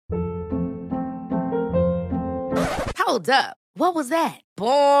Hold up. What was that?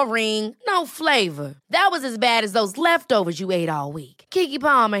 Boring. No flavor. That was as bad as those leftovers you ate all week. Keke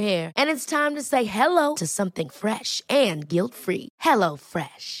Palmer here. And it's time to say hello to something fresh and guilt-free. Hello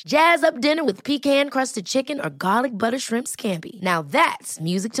Fresh. Jazz up dinner with pecan-crusted chicken or garlic butter shrimp scampi. Now that's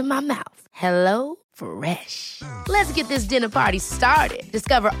music to my mouth. Hello Fresh. Let's get this dinner party started.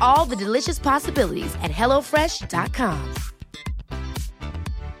 Discover all the delicious possibilities at hellofresh.com.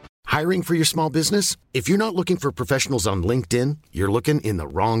 Hiring for your small business? If you're not looking for professionals on LinkedIn, you're looking in the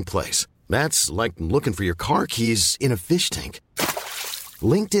wrong place. That's like looking for your car keys in a fish tank.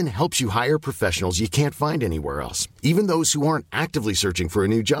 LinkedIn helps you hire professionals you can't find anywhere else, even those who aren't actively searching for a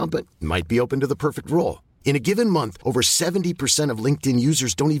new job but might be open to the perfect role. In a given month, over 70% of LinkedIn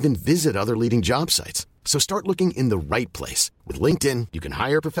users don't even visit other leading job sites. So start looking in the right place. With LinkedIn, you can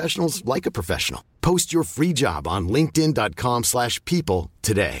hire professionals like a professional. Post your free job on linkedin.com/people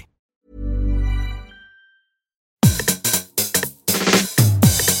today.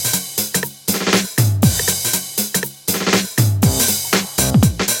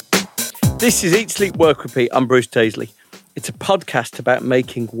 This is Eat, Sleep, Work, Repeat. I'm Bruce Daisley. It's a podcast about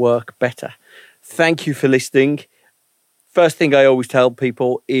making work better. Thank you for listening. First thing I always tell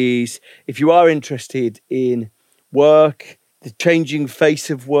people is if you are interested in work, the changing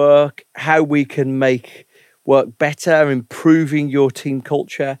face of work, how we can make work better, improving your team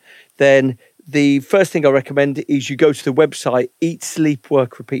culture, then the first thing I recommend is you go to the website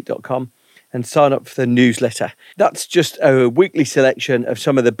eatsleepworkrepeat.com and sign up for the newsletter. That's just a weekly selection of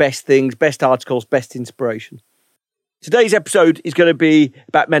some of the best things, best articles, best inspiration. Today's episode is going to be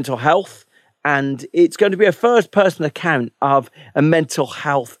about mental health, and it's going to be a first-person account of a mental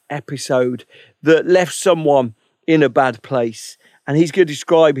health episode that left someone in a bad place. And he's going to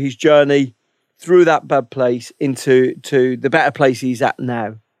describe his journey through that bad place into the better place he's at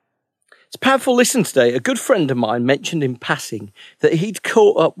now. It's a powerful listen today. A good friend of mine mentioned in passing that he'd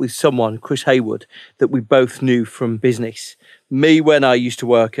caught up with someone, Chris Haywood, that we both knew from business. Me when I used to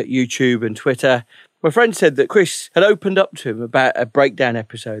work at YouTube and Twitter. My friend said that Chris had opened up to him about a breakdown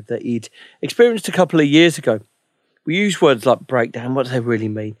episode that he'd experienced a couple of years ago. We use words like breakdown. What do they really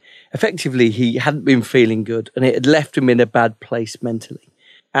mean? Effectively, he hadn't been feeling good and it had left him in a bad place mentally.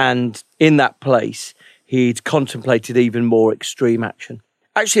 And in that place, he'd contemplated even more extreme action.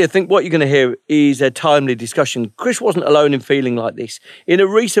 Actually, I think what you're going to hear is a timely discussion. Chris wasn't alone in feeling like this. In a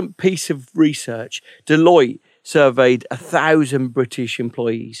recent piece of research, Deloitte surveyed 1,000 British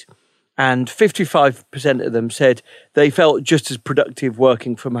employees, and 55% of them said they felt just as productive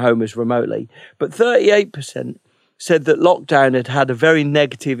working from home as remotely. But 38% said that lockdown had had a very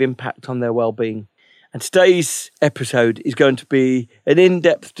negative impact on their well-being. And today's episode is going to be an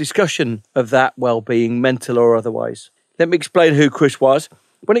in-depth discussion of that well-being, mental or otherwise. Let me explain who Chris was.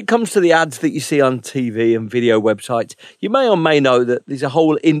 When it comes to the ads that you see on TV and video websites, you may or may know that there's a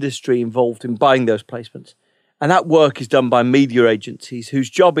whole industry involved in buying those placements. And that work is done by media agencies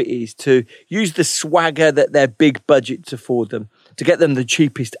whose job it is to use the swagger that their big budgets afford them to get them the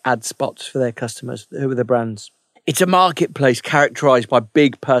cheapest ad spots for their customers, who are the brands. It's a marketplace characterised by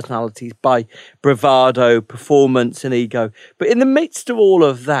big personalities, by bravado, performance and ego. But in the midst of all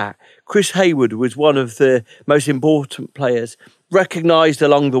of that, Chris Haywood was one of the most important players, recognised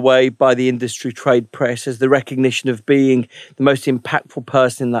along the way by the industry trade press as the recognition of being the most impactful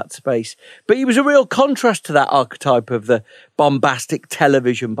person in that space. But he was a real contrast to that archetype of the bombastic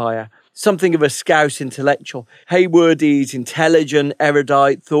television buyer, something of a Scouse intellectual. Haywood is intelligent,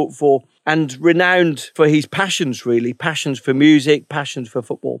 erudite, thoughtful, and renowned for his passions, really. Passions for music, passions for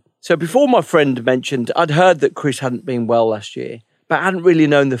football. So before my friend mentioned, I'd heard that Chris hadn't been well last year, but I hadn't really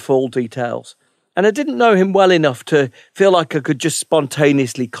known the full details. And I didn't know him well enough to feel like I could just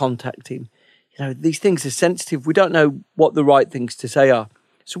spontaneously contact him. You know, these things are sensitive. We don't know what the right things to say are.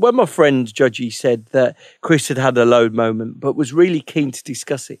 So when my friend Judgy said that Chris had had a low moment, but was really keen to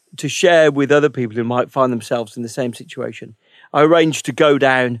discuss it, to share with other people who might find themselves in the same situation, I arranged to go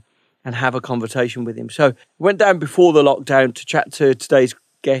down and have a conversation with him. So I went down before the lockdown to chat to today's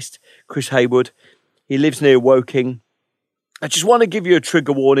guest, Chris Haywood. He lives near Woking. I just want to give you a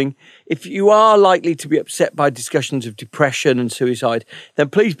trigger warning. If you are likely to be upset by discussions of depression and suicide, then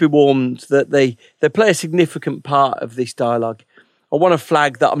please be warned that they play a significant part of this dialogue. I want to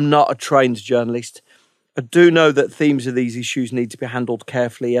flag that I'm not a trained journalist. I do know that themes of these issues need to be handled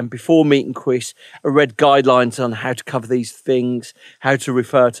carefully. And before meeting Chris, I read guidelines on how to cover these things, how to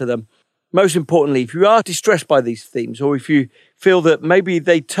refer to them. Most importantly, if you are distressed by these themes, or if you feel that maybe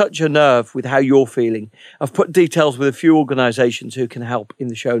they touch a nerve with how you're feeling, I've put details with a few organisations who can help in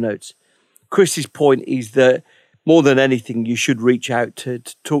the show notes. Chris's point is that more than anything, you should reach out to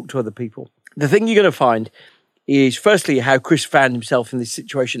talk to other people. The thing you're going to find is firstly how Chris found himself in this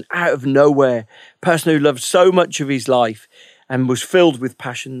situation out of nowhere. A person who loved so much of his life and was filled with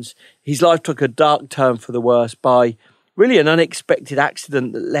passions. His life took a dark turn for the worse by really an unexpected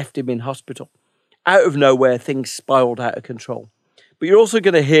accident that left him in hospital. Out of nowhere, things spiraled out of control. But you're also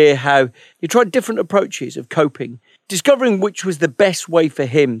going to hear how he tried different approaches of coping, discovering which was the best way for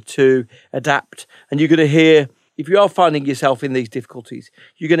him to adapt. And you're going to hear, if you are finding yourself in these difficulties,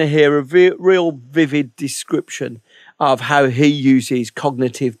 you're going to hear a real vivid description of how he uses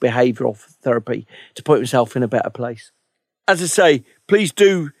cognitive behavioural therapy to put himself in a better place. As I say, please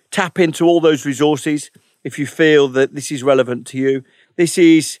do tap into all those resources if you feel that this is relevant to you. This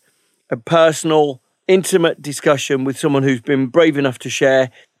is a personal, intimate discussion with someone who's been brave enough to share.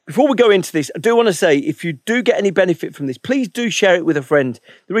 Before we go into this, I do want to say, if you do get any benefit from this, please do share it with a friend.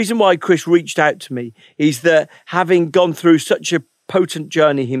 The reason why Chris reached out to me is that having gone through such a potent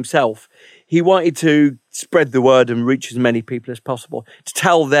journey himself, he wanted to spread the word and reach as many people as possible to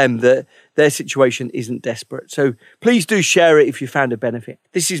tell them that their situation isn't desperate. So please do share it if you found a benefit.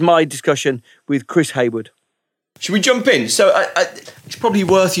 This is my discussion with Chris Hayward. Should we jump in? So it's probably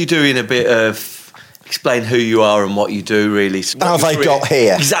worth you doing a bit of explain who you are and what you do, really. So how have I got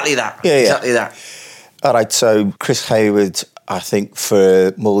here? Exactly that. Yeah. Exactly that. All right, so Chris Hayward, I think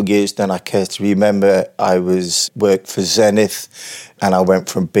for more years than I care to remember, I worked for Zenith, and I went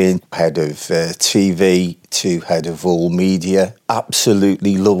from being head of TV to head of all media.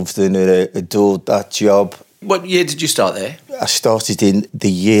 Absolutely loved and adored that job. What year did you start there? I started in the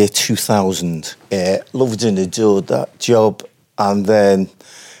year 2000. Loved and adored that job. And then,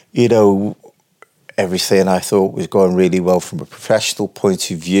 everything I thought was going really well from a professional point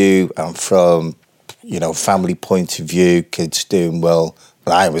of view and from, family point of view, kids doing well,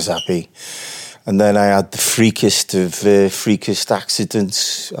 but I was happy. And then I had the freakest of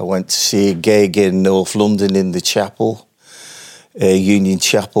accidents. I went to see a gig in North London in the chapel. Union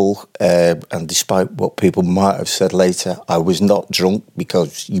Chapel, and despite what people might have said later, I was not drunk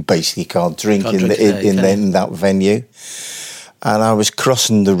because you basically can't drink in that venue. And I was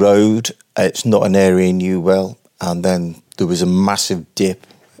crossing the road. It's not an area I knew well. And then there was a massive dip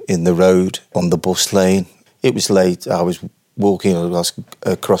in the road on the bus lane. It was late. I was walking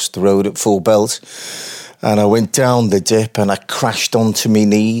across the road at full belt, and I went down the dip and I crashed onto my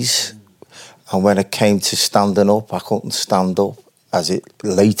knees. And when it came to standing up, I couldn't stand up. As it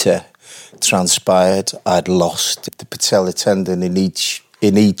later transpired, I'd lost the patella tendon in each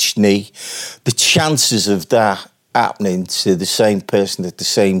knee. The chances of that happening to the same person at the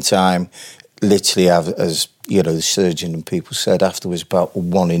same time, literally, as the surgeon and people said afterwards, about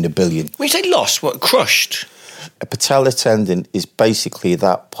 1 in a billion. When you say lost, what, crushed? A patella tendon is basically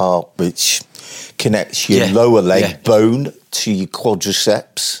that part which connects your lower leg bone to your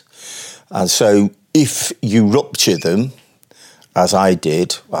quadriceps. And so if you rupture them, as I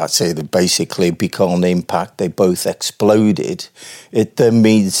did, I'd say that basically because on impact they both exploded, it then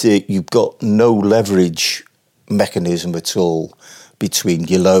means that you've got no leverage mechanism at all between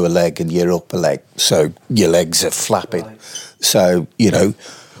your lower leg and your upper leg. So your legs are flapping. Right. So,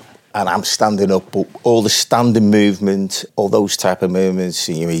 and I'm standing up, but all the standing movement, all those type of movements,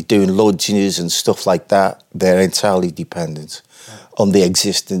 you're doing lunges and stuff like that, they're entirely dependent on the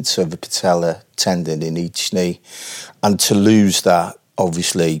existence of a patella tendon in each knee. And to lose that,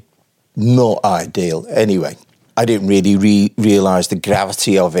 obviously, not ideal. Anyway, I didn't really realise the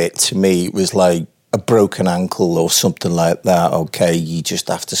gravity of it. To me, it was like a broken ankle or something like that. Okay, you just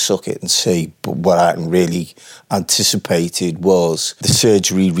have to suck it and see. But what I hadn't really anticipated was the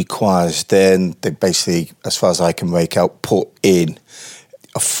surgery requires then, they basically, as far as I can make out, put in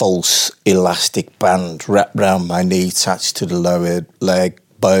a false elastic band wrapped around my knee, attached to the lower leg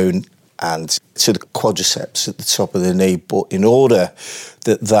bone and to the quadriceps at the top of the knee. But in order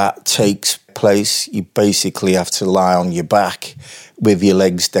that takes place, you basically have to lie on your back with your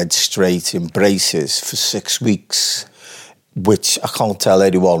legs dead straight in braces for 6 weeks, which I can't tell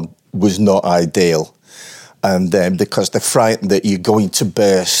anyone was not ideal. And then because they're frightened that you're going to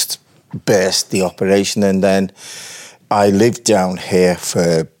burst the operation. And then I lived down here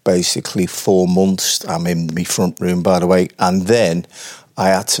for basically 4 months. I'm in my front room, by the way. And then I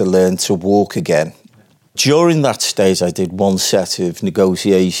had to learn to walk again. During that stage, I did one set of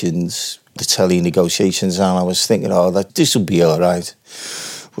negotiations, the tele-negotiations, and I was thinking, this will be all right.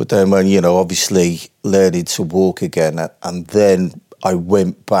 But then when, obviously learning to walk again, and then I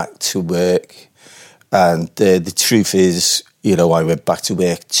went back to work. And the truth is, I went back to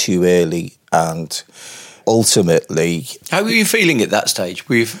work too early, and ultimately... How were you feeling at that stage?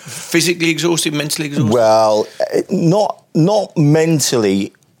 Were you physically exhausted, mentally exhausted? Well, not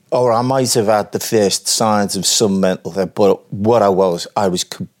mentally. or I might have had the first signs of some mental health, but what I was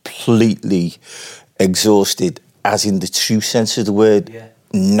completely exhausted, as in the true sense of the word,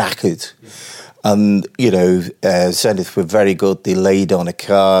 knackered. Yeah. And, Zenith were very good. They laid on a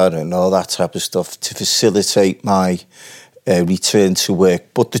car and all that type of stuff to facilitate my return to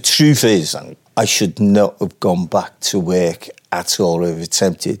work. But the truth is, I should not have gone back to work at all or have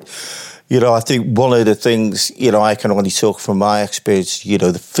attempted. I think one of the things, I can only talk from my experience,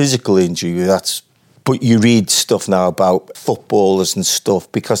 the physical injury, but you read stuff now about footballers and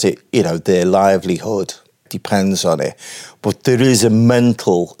stuff because their livelihood depends on it. But there is a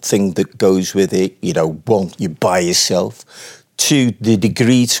mental thing that goes with it. One, you're by yourself. Two, the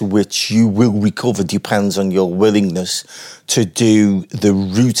degree to which you will recover depends on your willingness to do the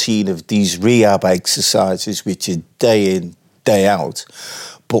routine of these rehab exercises, which are day in, day out.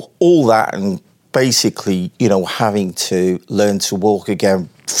 But all that and basically, having to learn to walk again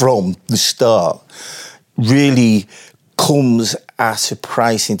from the start really comes at a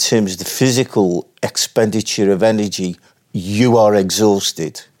price in terms of the physical expenditure of energy. You are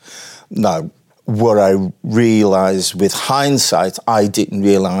exhausted. Now, what I realised with hindsight, I didn't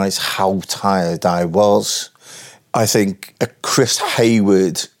realise how tired I was. I think a Chris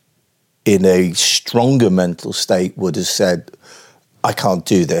Hayward in a stronger mental state would have said, I can't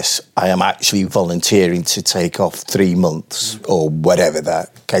do this. I am actually volunteering to take off 3 months or whatever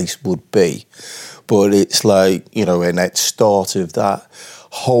that case would be. But it's like, in that start of that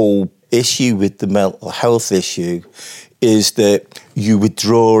whole issue with the mental health issue is that you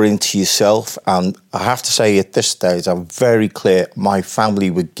withdraw into yourself. And I have to say at this stage, I'm very clear, my family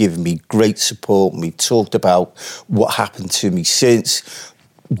were giving me great support. We talked about what happened to me since.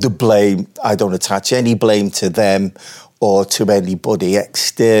 The blame, I don't attach any blame to them or to anybody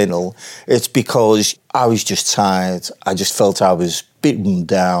external. It's because I was just tired. I just felt I was beaten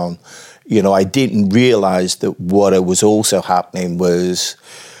down. I didn't realise that what was also happening was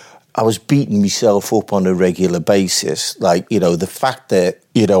I was beating myself up on a regular basis. Like, the fact that,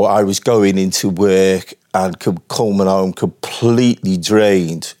 I was going into work and coming home completely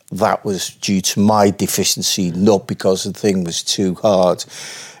drained, that was due to my deficiency, not because the thing was too hard.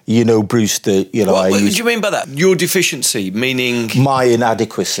 Bruce, that, what do you mean by that? Your deficiency, meaning? My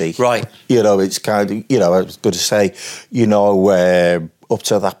inadequacy. Right. It's kind of, I was going to say, up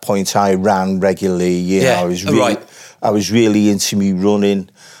to that point, I ran regularly. I was really into me running.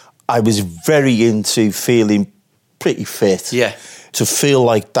 I was very into feeling pretty fit. Yeah. To feel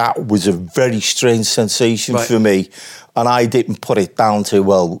like that was a very strange sensation for me. And I didn't put it down to,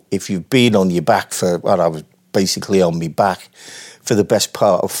 well, if you've been on your back I was basically on my back for the best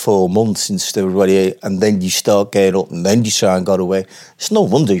part of 4 months instead of and then you start getting up and then you try and get away. It's no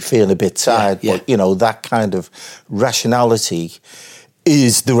wonder you feel a bit tired. But, that kind of rationality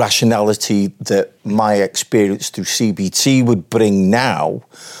is the rationality that my experience through CBT would bring now.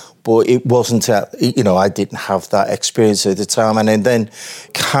 But it wasn't, I didn't have that experience at the time. And then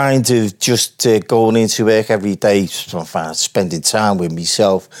kind of just going into work every day, spending time with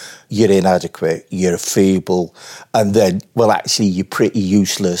myself, you're inadequate, you're feeble. And then, well, actually, you're pretty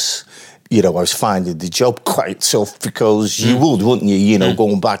useless. I was finding the job quite tough because you would, wouldn't you?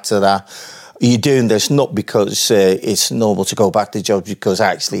 Going back to that. You're doing this not because it's normal to go back to jobs, because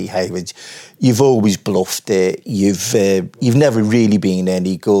actually, Hayward, you've always bluffed it. You've never really been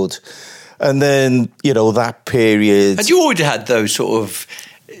any good. And then, that period... Had you already had those sort of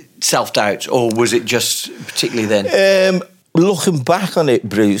self-doubts, or was it just particularly then? Looking back on it,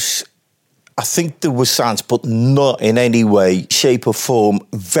 Bruce, I think there were signs, but not in any way, shape or form,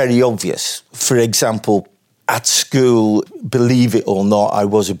 very obvious. For example, at school, believe it or not, I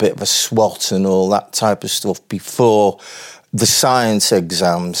was a bit of a swot and all that type of stuff. Before the science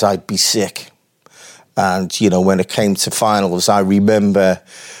exams, I'd be sick. And, when it came to finals, I remember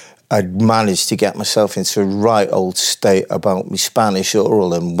I'd managed to get myself into a right old state about my Spanish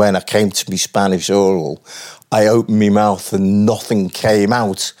oral. And when I came to my Spanish oral, I opened my mouth and nothing came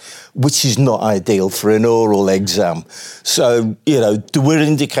out, which is not ideal for an oral exam. So, there were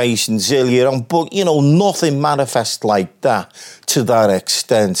indications earlier on, but, nothing manifest like that to that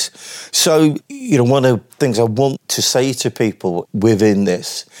extent. So, one of the things I want to say to people within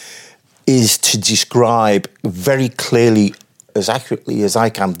this is to describe very clearly, as accurately as I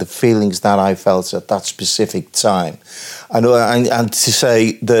can, the feelings that I felt at that specific time. And to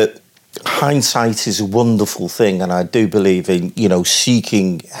say that hindsight is a wonderful thing, and I do believe in,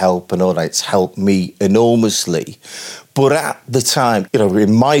 seeking help and all that. It's helped me enormously. But at the time,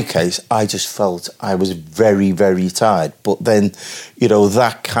 in my case, I just felt I was very, very tired. But then,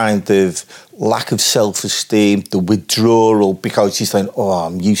 that kind of lack of self-esteem, the withdrawal, because you think,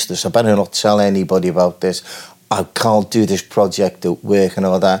 I'm useless, I better not tell anybody about this. I can't do this project at work and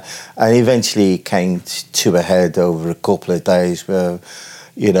all that. And eventually it came to a head over a couple of days where,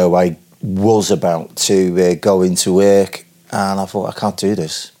 I was about to go into work and I thought, I can't do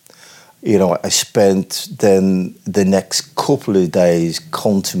this. I spent then the next couple of days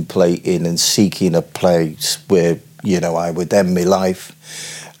contemplating and seeking a place where, I would end my life.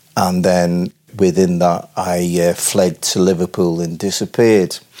 And then within that, I fled to Liverpool and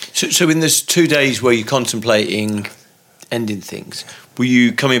disappeared. So in those 2 days where you're contemplating ending things, were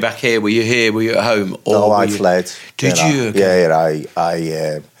you coming back here? Were you here? Were you at home? No, I fled. Did you? Okay. Yeah,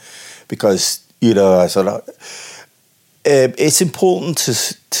 I because, I thought... it's important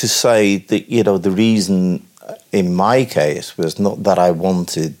to say that, the reason in my case was not that I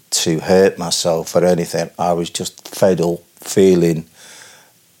wanted to hurt myself or anything. I was just fed up feeling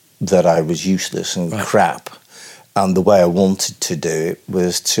that I was useless and crap. And the way I wanted to do it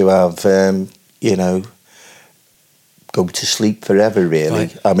was to have, go to sleep forever, really.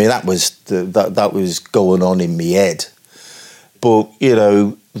 Right. I mean, that was that was going on in my head. But,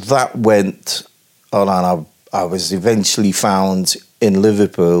 that went on and I was eventually found in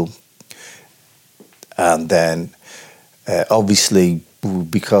Liverpool. And then, obviously,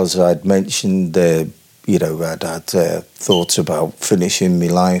 because I'd mentioned, I'd had thoughts about finishing my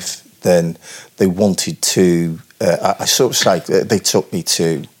life, then they wanted to... they took me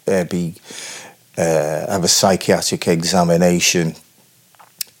to have a psychiatric examination,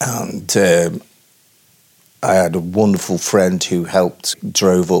 and I had a wonderful friend who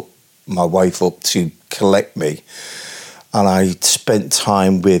drove my wife up to collect me, and I spent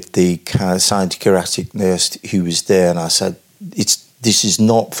time with the psychiatric nurse who was there, and I said, this is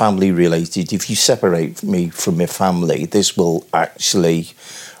not family related. If you separate me from my family, this will actually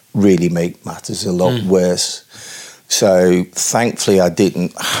really make matters a lot worse. So thankfully I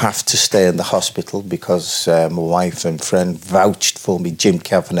didn't have to stay in the hospital because my wife and friend vouched for me. Jim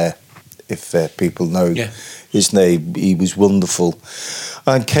Kavanagh, if people know his name, he was wonderful.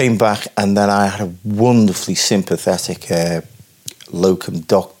 I came back, and then I had a wonderfully sympathetic locum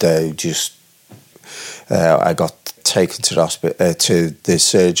doctor who just... I got taken to the hospital, to the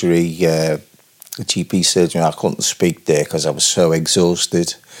surgery, the GP surgery. I couldn't speak there because I was so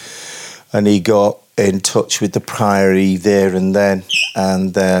exhausted. And he got in touch with the Priory there and then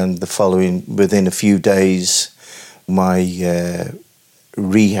within a few days, my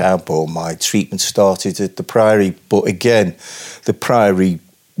rehab or my treatment started at the Priory. But again, the Priory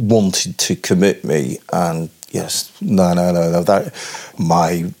wanted to commit me, and no. That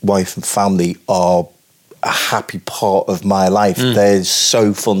my wife and family are a happy part of my life. They're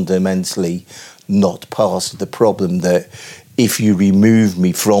so fundamentally not part of the problem that if you remove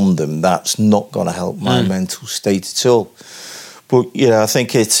me from them, that's not going to help my mental state at all. But, I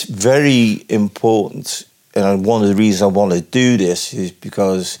think it's very important, and one of the reasons I want to do this is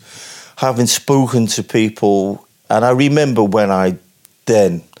because having spoken to people, and I remember when I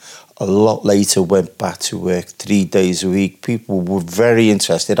then, a lot later, went back to work 3 days a week, people were very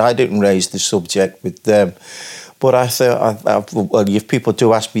interested. I didn't raise the subject with them, but I thought, if people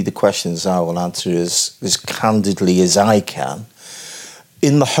do ask me the questions, I will answer as candidly as I can,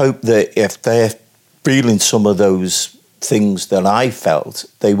 in the hope that if they're feeling some of those things that I felt,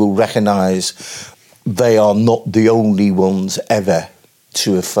 they will recognise they are not the only ones ever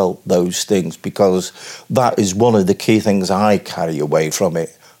to have felt those things, because that is one of the key things I carry away from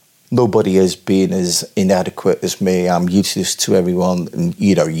it. Nobody has been as inadequate as me. I'm useless to everyone. And,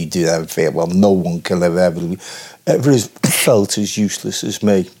 you do that and feel, well, no one can have ever felt as useless as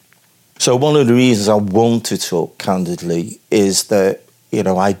me. So one of the reasons I want to talk candidly is that,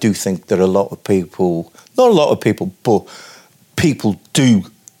 I do think there are a lot of people, not a lot of people, but people do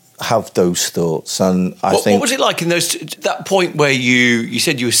have those thoughts. And I think... What was it like in that point where you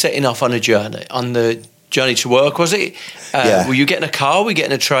said you were setting off on a journey, on the journey to work, was it? Were you getting a car? Were you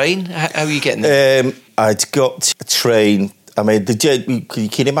getting a train? How were you getting there? I'd got a train. I mean, you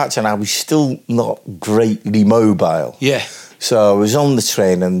can imagine I was still not greatly mobile. Yeah. So I was on the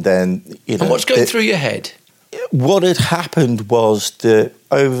train, and then, And what's going through your head? What had happened was that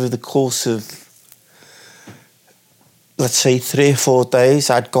over the course of, let's say, 3 or 4 days,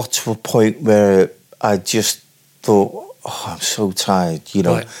 I'd got to a point where I just thought, I'm so tired,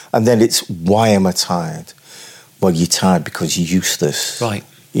 Right. And then it's, why am I tired? Well, you're tired because you're useless. Right.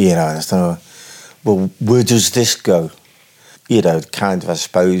 So, well, where does this go? Kind of, I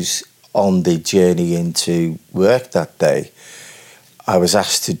suppose, on the journey into work that day, I was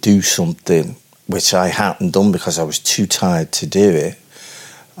asked to do something which I hadn't done because I was too tired to do it.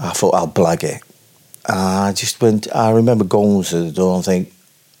 I thought, I'll blag it. I remember going to the door and think,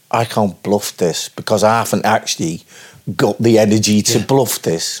 I can't bluff this because I haven't actually got the energy to bluff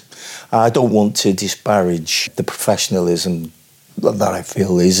this. I don't want to disparage the professionalism that I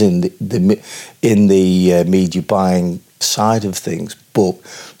feel is in the media buying side of things, but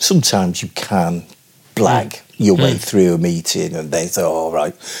sometimes you can blag your way through a meeting, and they thought, all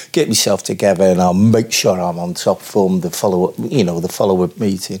right, get myself together and I'll make sure I'm on top from the follow-up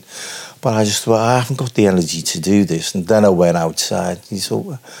meeting. But I just thought, I haven't got the energy to do this. And then I went outside. He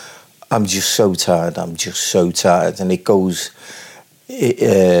thought, I'm just so tired. And it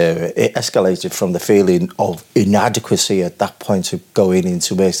escalated from the feeling of inadequacy at that point of going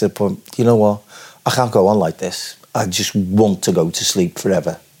into work to the point, you know what, I can't go on like this. I just want to go to sleep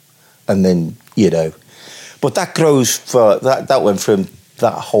forever. And then, but that grows that went from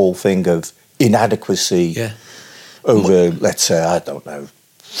that whole thing of inadequacy over, let's say, I don't know,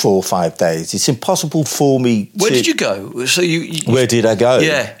 4 or 5 days. It's impossible for me to... Where did you go? So Where did I go?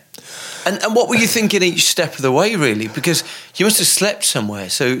 Yeah. And what were you thinking each step of the way, really? Because you must have slept somewhere.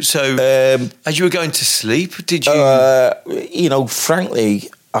 So as you were going to sleep, did you... frankly,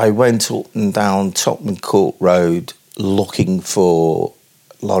 I went up and down Tottenham Court Road looking for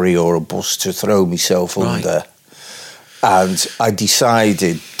a lorry or a bus to throw myself under. And I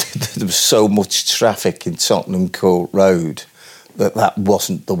decided there was so much traffic in Tottenham Court Road that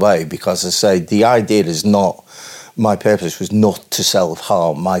wasn't the way, because I say the idea is not... My purpose was not to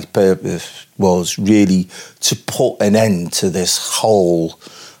self-harm. My purpose was really to put an end to this whole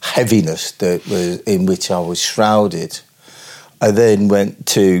heaviness that was in which I was shrouded. I then went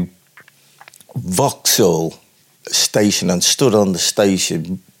to Vauxhall Station and stood on the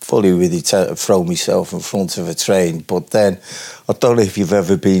station, fully ready to throw myself in front of a train. But then, I don't know if you've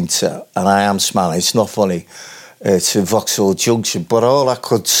ever been to, and I am smiling, it's not funny, to Vauxhall Junction, but all I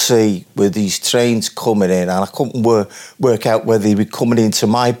could see were these trains coming in, and I couldn't work out whether they were coming into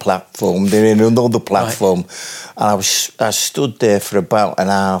my platform, they're in another platform. And I stood there for about an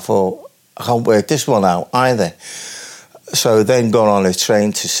hour. I thought, I can't work this one out either. So then got on a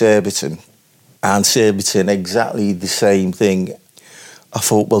train to Surbiton, and Surbiton, exactly the same thing. I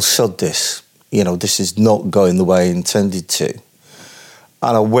thought, well, sod this. This is not going the way I intended to.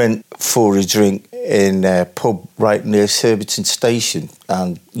 And I went for a drink in a pub right near Surbiton Station.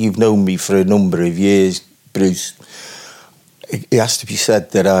 And you've known me for a number of years, Bruce. It has to be said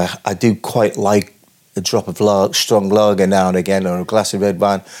that I do quite like a drop of strong lager now and again, or a glass of red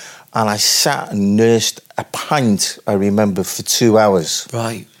wine. And I sat and nursed a pint, I remember, for 2 hours.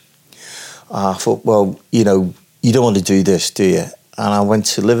 Right. I thought, well, you don't want to do this, do you? And I went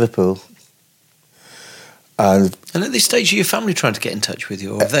to Liverpool. And at this stage, are your family trying to get in touch with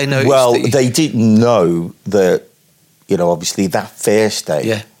you? Or have they noticed? Well, they didn't know that, obviously that first day.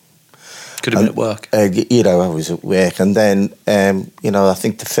 Yeah. Could have been at work. I was at work. And then, I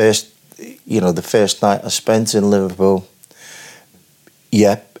think the first night I spent in Liverpool,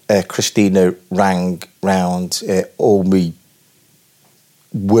 Christina rang round all me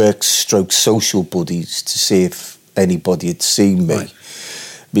work/social buddies to see if anybody had seen me. Right.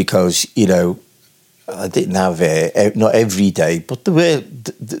 Because, I didn't have not every day, but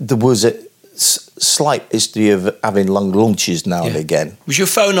there was a slight history of having long lunches now and again. Was your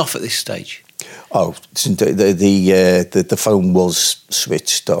phone off at this stage? Oh, the phone was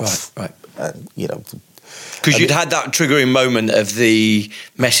switched off. Right. And, because you'd had that triggering moment of the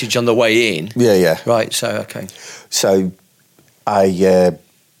message on the way in. Yeah. Right. So okay. So I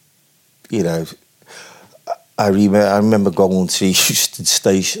remember going to Euston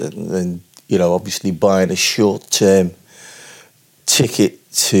Station and, obviously buying a short-term ticket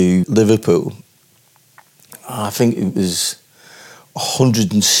to Liverpool. I think it was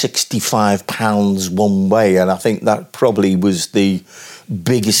 £165 one way, and I think that probably was the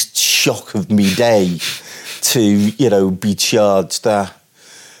biggest shock of me day to, be charged that.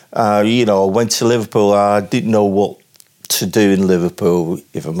 I went to Liverpool. I didn't know what to do in Liverpool,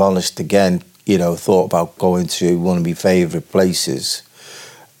 if I'm honest. Again, thought about going to one of my favourite places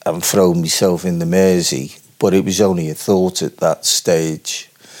and throwing myself in the Mersey, but it was only a thought at that stage.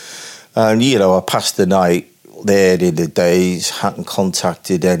 And, I passed the night there in the days, hadn't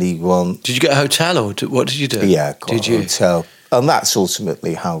contacted anyone. Did you get a hotel, or what did you do? Yeah, I got a hotel. And that's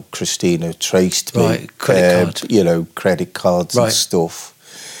ultimately how Christina traced me. Right, credit card. Credit cards and stuff.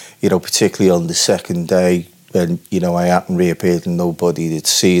 Particularly on the second day when, I hadn't reappeared and nobody had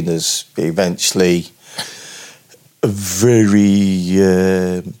seen us. Eventually, a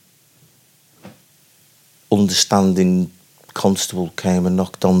very understanding constable came and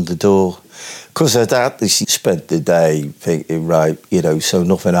knocked on the door. Because I'd actually spent the day thinking, right, so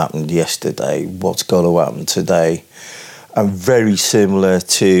nothing happened yesterday, what's going to happen today? And very similar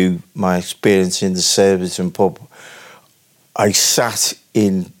to my experience in the Surbiton pub, I sat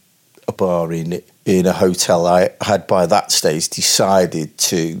in a bar in a hotel. I had by that stage decided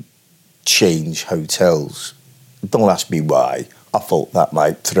to change hotels. Don't ask me why. I thought that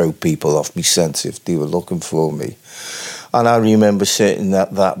might throw people off my scent if they were looking for me. And I remember sitting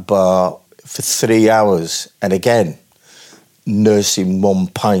at that bar for 3 hours and again, nursing one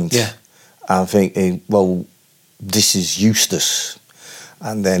pint. Yeah. And thinking, well, this is useless.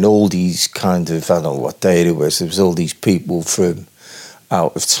 And then all these kind of, I don't know what day it was, there was all these people from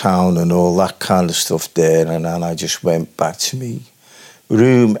out of town and all that kind of stuff there. And then I just went back to me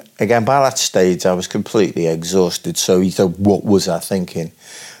room. Again, by that stage, I was completely exhausted. So you thought, what was I thinking?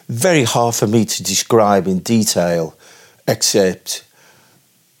 Very hard for me to describe in detail, except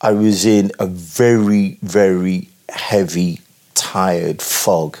I was in a very, very heavy, tired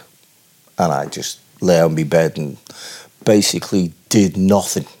fog. And I just lay on my bed and basically did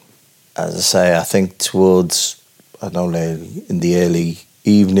nothing. As I say, I think towards, I don't know, in the early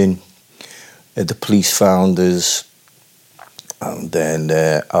evening, the police found us. And then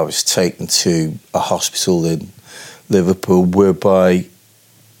I was taken to a hospital in Liverpool whereby,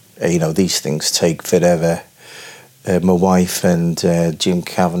 these things take forever. My wife and Jim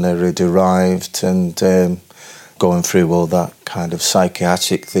Kavanagh had arrived and going through all that kind of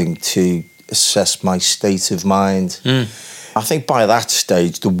psychiatric thing to assess my state of mind. I think by that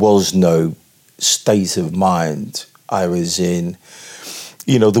stage there was no state of mind I was in.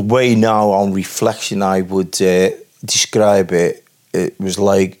 The way now on reflection I would describe it, it was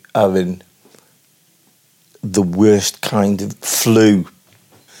like having the worst kind of flu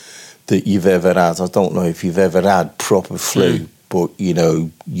that you've ever had. I don't know if you've ever had proper flu, but,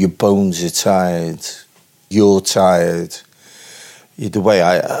 your bones are tired, you're tired. The way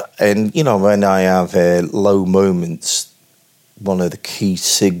when I have low moments, one of the key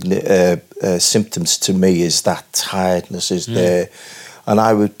symptoms to me is that tiredness is there. And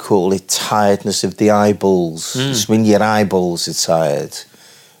I would call it tiredness of the eyeballs. It's when your eyeballs are tired,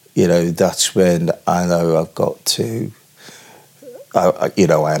 that's when I know I've got to, I'm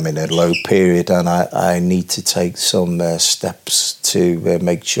in a low period and I need to take some steps to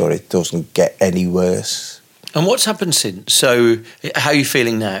make sure it doesn't get any worse. And what's happened since? So how are you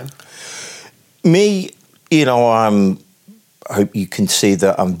feeling now? Me, I hope you can see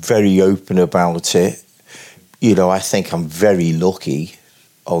that I'm very open about it. I think I'm very lucky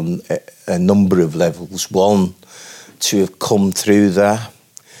on a number of levels. One, to have come through that.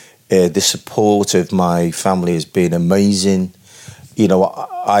 The support of my family has been amazing.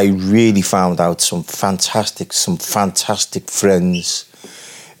 I really found out some fantastic friends.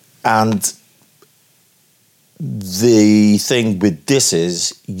 And the thing with this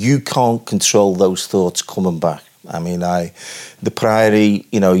is you can't control those thoughts coming back. I mean, the Priory,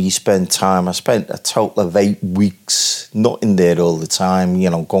 you spend time. I spent a total of 8 weeks, not in there all the time,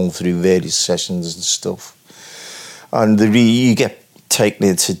 going through various sessions and stuff. And you get taken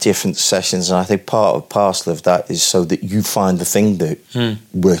into different sessions, and I think part and parcel of that is so that you find the thing that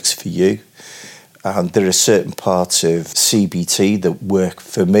works for you. And there are certain parts of CBT that work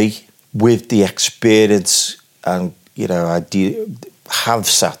for me. With the experience, and, I have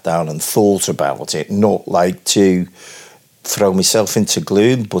sat down and thought about it, not like to throw myself into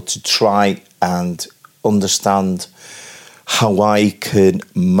gloom, but to try and understand how I can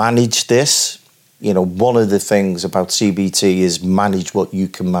manage this. One of the things about CBT is manage what you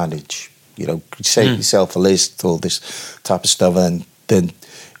can manage. Set yourself a list, all this type of stuff, and then,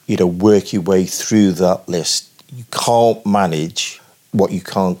 work your way through that list. You can't manage what you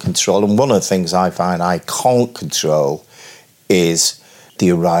can't control. And one of the things I find I can't control is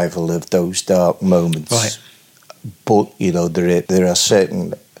the arrival of those dark moments. Right. But, there are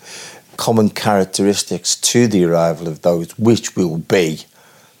certain common characteristics to the arrival of those, which will be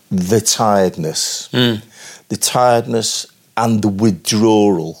the tiredness. The tiredness and the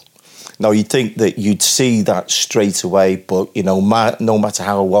withdrawal. Now, you'd think that you'd see that straight away, but, no matter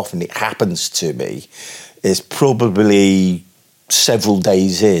how often it happens to me, it's probably several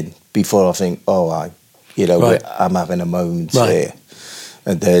days in before I think, right. I'm having a moment here.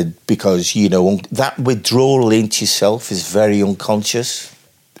 And then, because, that withdrawal into yourself is very unconscious.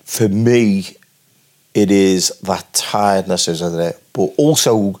 For me, it is that tiredness is there. But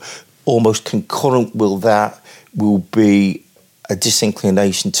also, almost concurrent with that will be a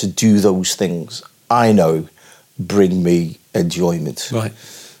disinclination to do those things I know bring me enjoyment. Right.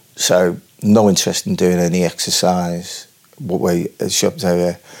 So, no interest in doing any exercise. I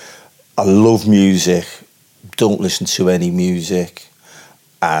love music, don't listen to any music,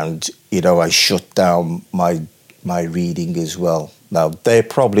 and, you know, I shut down my reading as well. Now, they're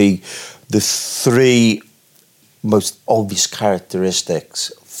probably the three most obvious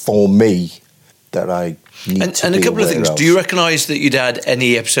characteristics for me that I need to And be a couple of things. of. Do you recognise that you'd had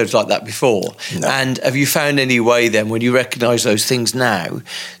any episodes like that before? No. And have you found any way then, when you recognise those things now,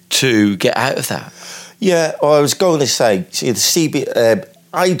 to get out of that? Yeah, well, I was going to say, see,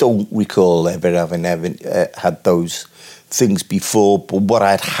 I don't recall ever having had those things before, but what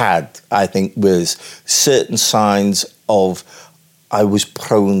I'd had, I think, was certain signs of I was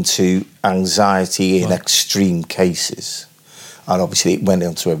prone to anxiety in extreme cases. And obviously it went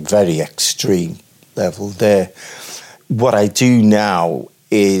into a very extreme level there. What I do now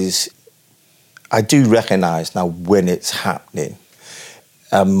is I do recognise now when it's happening.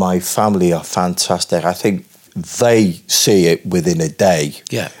 And my family are fantastic. I think they see it within a day.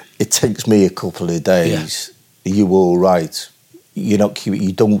 Yeah. It takes me a couple of days. Yeah. Are you all right? You're not cute.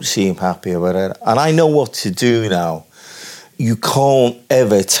 You don't seem happy or whatever. And I know what to do now. You can't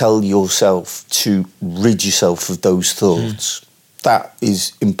ever tell yourself to rid yourself of those thoughts. That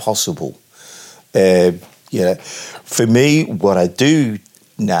is impossible. For me, what I do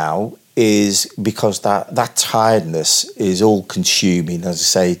now is, because that tiredness is all consuming, as I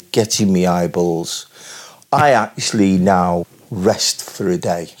say, getting me eyeballs, I actually now rest for a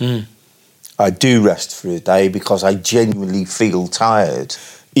day. I do rest for a day because I genuinely feel tired,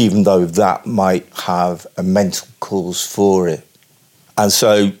 even though that might have a mental cause for it. And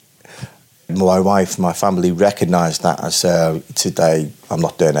so my wife, my family recognised that. I said, today, I'm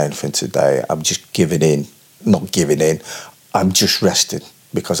not doing anything today. I'm just giving in. Not giving in. I'm just resting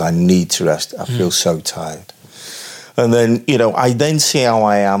because I need to rest. I feel so tired. And then, you know, I then see how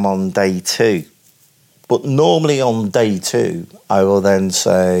I am on day 2. But normally on day 2, I will then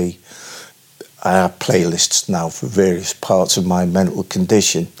say, I have playlists now for various parts of my mental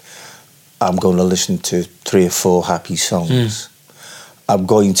condition. I'm going to listen to 3 or 4 happy songs. I'm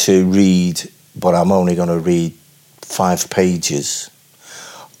going to read, but I'm only going to read 5 pages.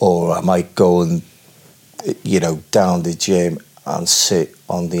 Or I might go and, you know, down the gym and sit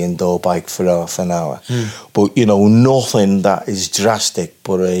on the indoor bike for half an hour. But, you know, nothing that is drastic,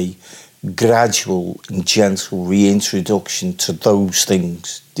 but a gradual and gentle reintroduction to those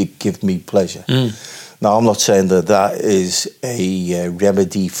things that give me pleasure. Now, I'm not saying that that is a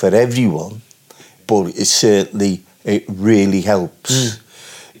remedy for everyone, but it really helps.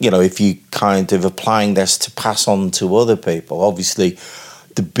 You know, if you kind of applying this to pass on to other people, obviously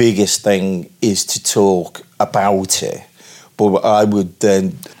the biggest thing is to talk about it. But I would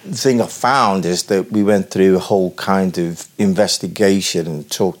then, the thing I found is that we went through a whole kind of investigation and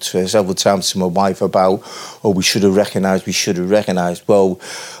talked several times to my wife about, we should have recognised. Well,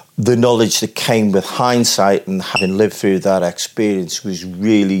 the knowledge that came with hindsight and having lived through that experience was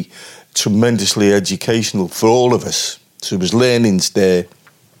really tremendously educational for all of us. So there was learnings there.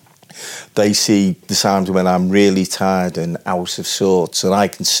 They see the times when I'm really tired and out of sorts, and I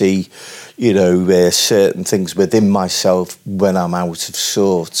can see, you know, certain things within myself when I'm out of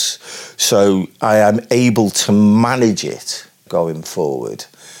sorts. So I am able to manage it going forward.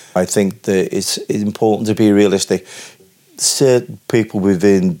 I think that it's important to be realistic. Certain people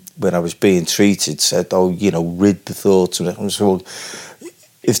within, when I was being treated, said, rid the thoughts. And so,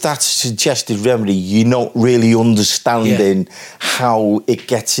 if that's a suggested remedy, you're not really understanding how it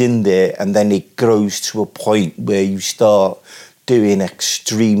gets in there, and then it grows to a point where you start doing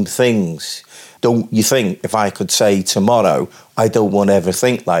extreme things. Don't you think, if I could say tomorrow, I don't want to ever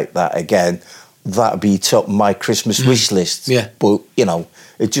think like that again, that'd be top of my Christmas wish list. Yeah. But, you know,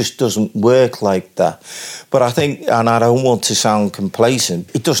 it just doesn't work like that. But I think, and I don't want to sound complacent,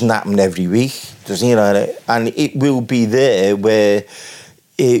 it doesn't happen every week, doesn't, you know, and it will be there where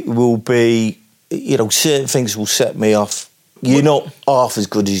it will be, you know, certain things will set me off. You're not half as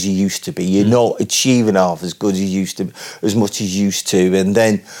good as you used to be. You're not achieving half as good as you used to, as much as you used to. And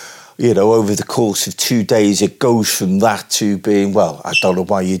then, you know, over the course of 2 days, it goes from that to being, well, I don't know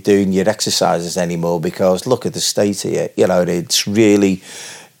why you're doing your exercises anymore, because look at the state of it. You know, it's really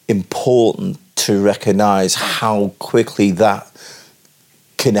important to recognise how quickly that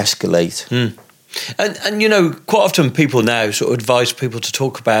can escalate. And you know, quite often people now sort of advise people to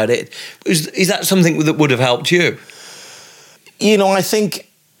talk about it. Is that something that would have helped you? You know, I think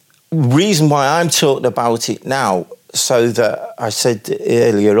the reason why I'm talking about it now, so that I said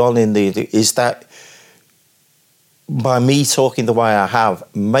earlier on is that by me talking the way I have,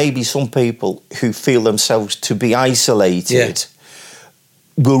 maybe some people who feel themselves to be isolated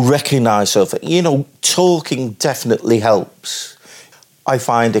will recognise something. You know, talking definitely helps. I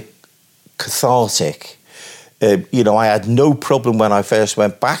find it cathartic. You know, I had no problem when I first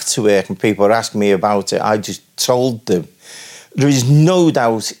went back to work and people were asking me about it. I just told them. There is no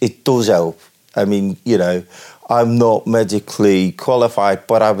doubt it does help. I mean, you know, I'm not medically qualified,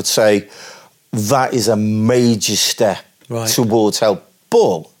 but I would say that is a major step towards help.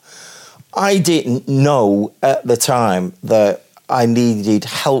 But I didn't know at the time that I needed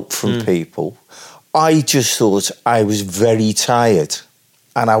help from people. I just thought I was very tired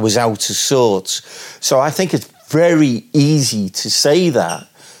and I was out of sorts. So I think it's very easy to say that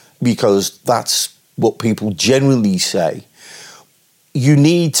because that's what people generally say. You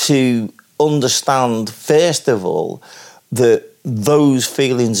need to understand, first of all, that those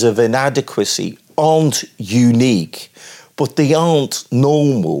feelings of inadequacy aren't unique, but they aren't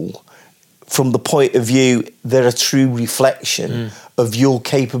normal. From the point of view, they're a true reflection of your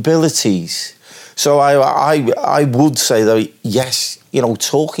capabilities. So I would say that, yes, you know,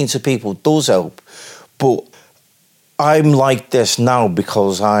 talking to people does help, but I'm like this now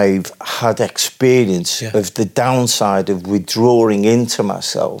because I've had experience of the downside of withdrawing into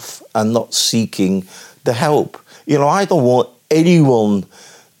myself and not seeking the help. You know, I don't want anyone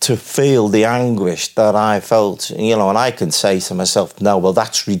to feel the anguish that I felt, you know, and I can say to myself, no, well,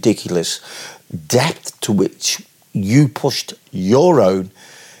 that's ridiculous. Depth to which you pushed your own,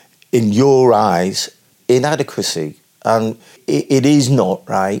 in your eyes, inadequacy. And it is not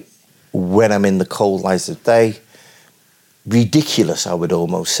right when I'm in the cold light of day. Ridiculous, I would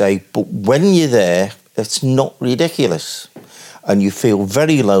almost say. But when you're there, it's not ridiculous. And you feel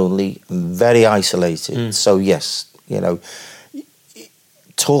very lonely and very isolated. So, yes, you know,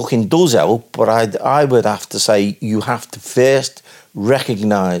 talking does help, but I would have to say you have to first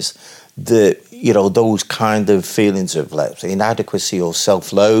recognise that, you know, those kind of feelings of, let's say, inadequacy or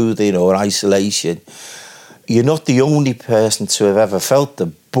self-loathing or isolation. You're not the only person to have ever felt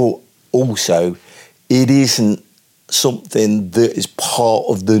them, but also it isn't something that is part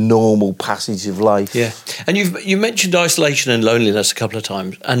of the normal passage of life. Yeah, and you mentioned isolation and loneliness a couple of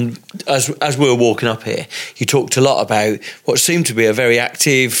times, and as we were walking up here, you talked a lot about what seemed to be a very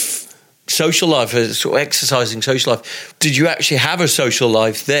active social life, sort of exercising social life. Did you actually have a social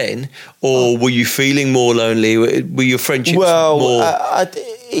life then, or were you feeling more lonely? Were your friendships more...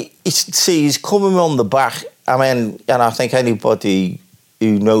 it's coming on the back. I mean, and I think anybody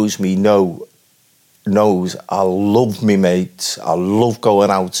who knows me knows I love me mates. I love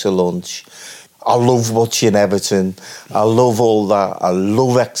going out to lunch. I love watching Everton. I love all that. I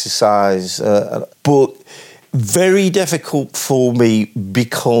love exercise. But very difficult for me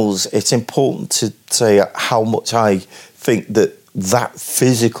because it's important to say how much I think that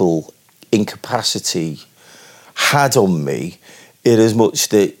physical incapacity had on me, in as much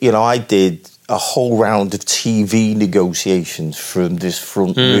that, you know, I did a whole round of TV negotiations from this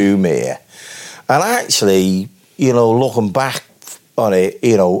front room here. And actually, you know, looking back on it,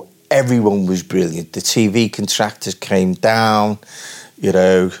 you know, everyone was brilliant. The TV contractors came down, you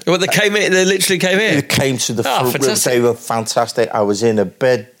know. Well, they came in, they literally came in? They came to the front room. Fantastic. They were fantastic. I was in a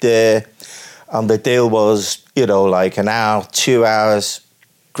bed there, and the deal was, you know, like an hour, 2 hours.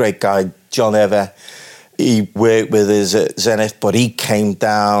 Great guy, John Ever. He worked with us at Zenith, but he came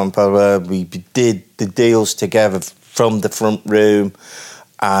down. We did the deals together from the front room.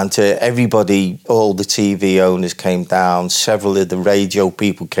 And everybody, all the TV owners came down. Several of the radio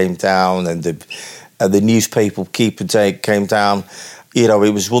people came down, and the newspaper keeper came down. You know,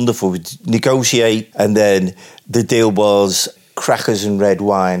 it was wonderful. We'd negotiate, and then the deal was crackers and red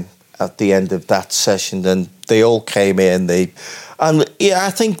wine at the end of that session. And they all came in. And yeah,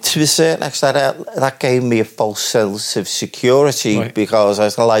 I think to a certain extent that gave me a false sense of security because I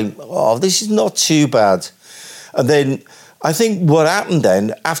was like, oh, this is not too bad. And then I think what happened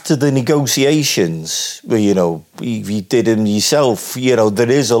then, after the negotiations, where, you know, you did them yourself, you know, there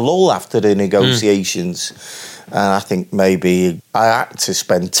is a lull after the negotiations. And I think maybe I had to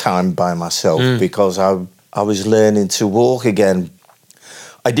spend time by myself because I was learning to walk again.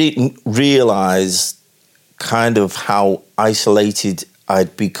 I didn't realise kind of how isolated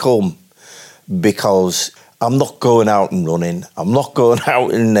I'd become because I'm not going out and running. I'm not going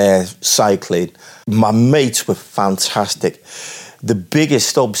out and cycling. My mates were fantastic. The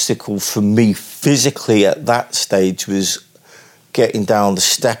biggest obstacle for me physically at that stage was getting down the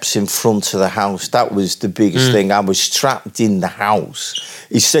steps in front of the house. That was the biggest thing. I was trapped in the house,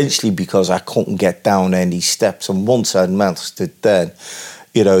 essentially because I couldn't get down any steps. And once I'd mastered then,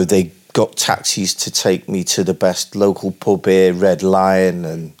 you know, they got taxis to take me to the best local pub here, Red Lion,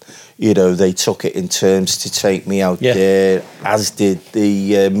 and, they took it in terms to take me out there, as did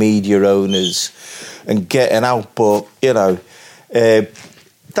the media owners, and getting out. But,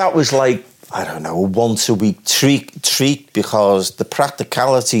 that was like, I don't know, a once-a-week treat because the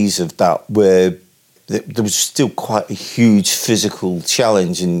practicalities of that were, there was still quite a huge physical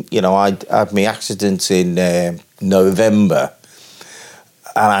challenge. And, I had my accident in November,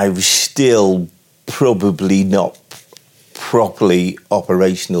 and I was still probably not properly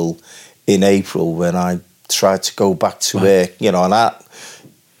operational in April when I tried to go back to work, and that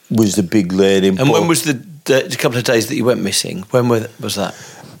was the big learning. And when was the couple of days that you went missing? When was that?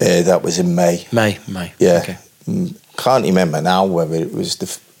 That was in May. May. Yeah. Okay. Can't remember now whether it was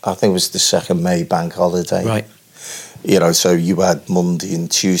I think it was the 2nd May bank holiday. Right. So you had Monday and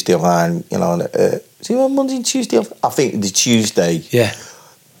Tuesday off, and, so you had Monday and Tuesday off? I think the Tuesday. Yeah.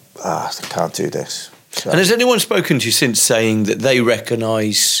 I can't do this. So. And has anyone spoken to you since saying that they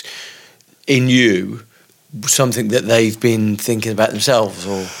recognise in you something that they've been thinking about themselves?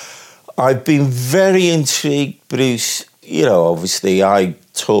 Or I've been very intrigued, Bruce. Obviously I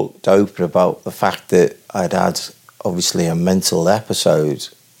talked open about the fact that I'd had, obviously, a mental episode.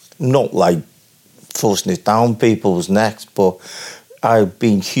 Not like forcing it down people's necks, but I've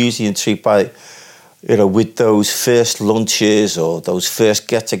been hugely intrigued by, with those first lunches or those first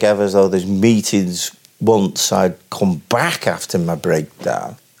get-togethers or those meetings. Once I'd come back after my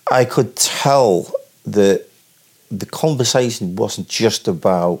breakdown, I could tell that the conversation wasn't just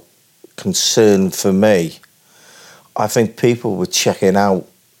about concern for me. I think people were checking out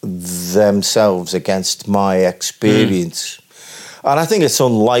themselves against my experience. And I think it's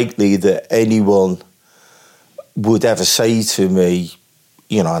unlikely that anyone would ever say to me,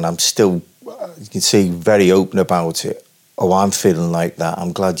 and I'm still, you can see, very open about it. Oh, I'm feeling like that.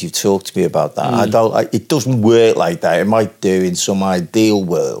 I'm glad you talked to me about that. It doesn't work like that. It might do in some ideal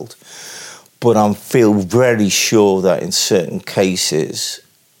world. But I feel very sure that in certain cases,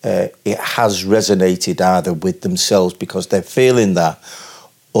 it has resonated either with themselves because they're feeling that,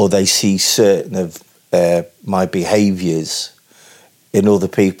 or they see certain of my behaviours in other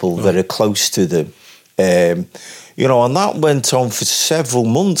people that are close to them. And that went on for several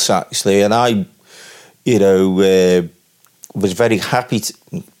months, actually. And I, was very happy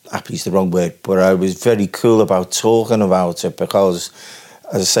is the wrong word, but I was very cool about talking about it because,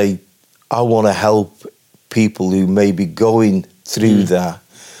 as I say, I want to help people who may be going through that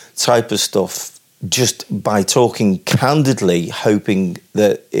type of stuff just by talking candidly, hoping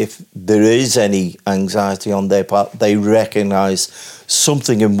that if there is any anxiety on their part, they recognise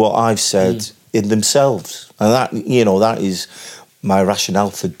something in what I've said in themselves. And that, that is my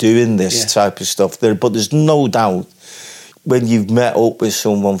rationale for doing this type of stuff. But there's no doubt when you've met up with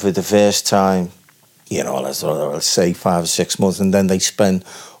someone for the first time, let's say 5 or 6 months, and then they spend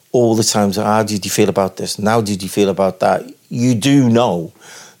all the time saying, how did you feel about this? And how did you feel about that? You do know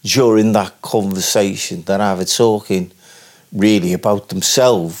during that conversation that either talking really about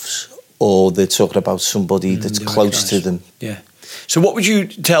themselves or they're talking about somebody that's close to them. Yeah. So what would you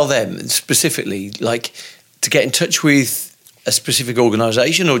tell them specifically, like to get in touch with a specific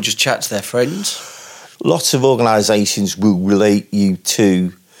organisation or just chat to their friends? Lots of organisations will refer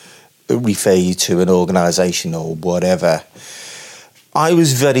you to an organisation or whatever. I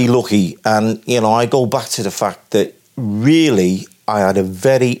was very lucky, and, I go back to the fact that really I had a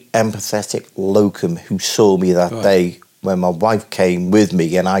very empathetic locum who saw me that day when my wife came with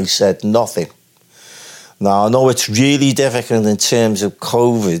me and I said nothing. Now, I know it's really difficult in terms of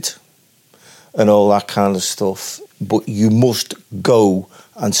COVID and all that kind of stuff, but you must go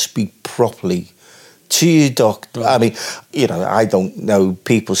and speak properly to your doctor. Right. I mean, I don't know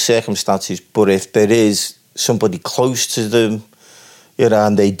people's circumstances, but if there is somebody close to them,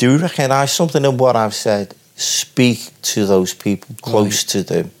 and they do recognise something in what I've said, speak to those people close to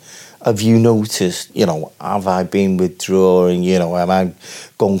them. Have you noticed, have I been withdrawing, have I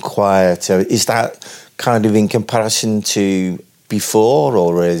gone quiet? Is that kind of in comparison to before,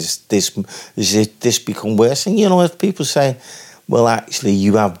 or is this become worse? And, if people say, well, actually,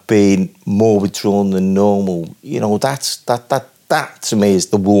 you have been more withdrawn than normal, that to me is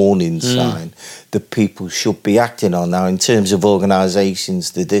the warning sign that people should be acting on. Now, in terms of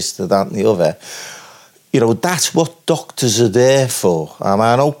organisations, the this, the that and the other, that's what doctors are there for.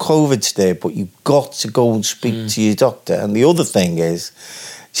 I know COVID's there, but you've got to go and speak to your doctor. And the other thing is,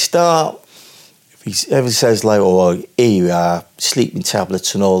 if he ever says like, oh, here you are, sleeping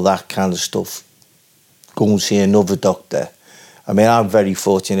tablets and all that kind of stuff, go and see another doctor. I mean, I'm very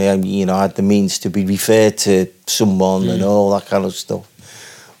fortunate, I had the means to be referred to someone and all that kind of stuff.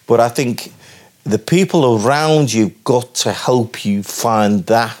 But I think the people around you got to help you find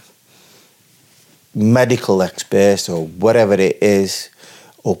that medical expert or whatever it is,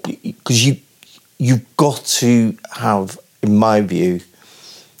 or because you've got to have, in my view,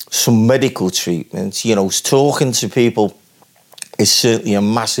 some medical treatment. You know, talking to people is certainly a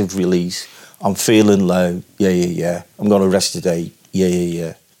massive release. I'm feeling low. Yeah. I'm going to rest today.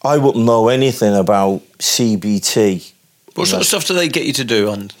 Yeah. I wouldn't know anything about CBT. What sort of stuff do they get you to do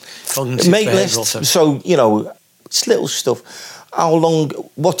on cognitive Make behavioural lists. stuff? So, you know, it's little stuff.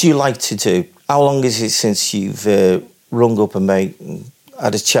 What do you like to do? How long is it since you've rung up a mate and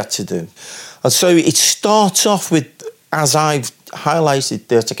had a chat to them? And so it starts off with, as I've highlighted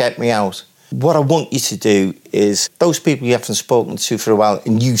there to get me out, what I want you to do is, those people you haven't spoken to for a while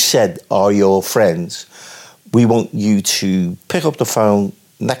and you said are your friends, we want you to pick up the phone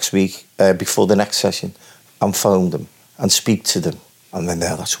next week before the next session and phone them and speak to them. And then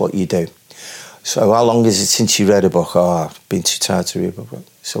that's what you do. So how long is it since you read a book? Oh, I've been too tired to read a book.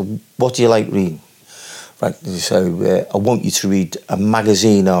 So what do you like reading? Right. So I want you to read a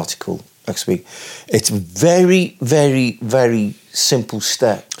magazine article next week. It's very, very, very simple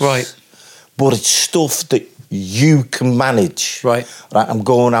steps. Right. But it's stuff that you can manage. Right. I'm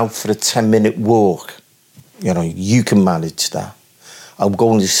going out for a 10-minute walk. You know, you can manage that. I'm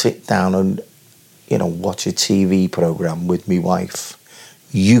going to sit down and, you know, watch a TV programme with my wife.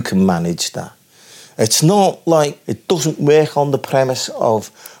 You can manage that. It's not like, it doesn't work on the premise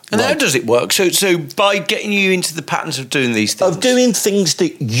of... And how does it work? So by getting you into the patterns of doing these things... Of doing things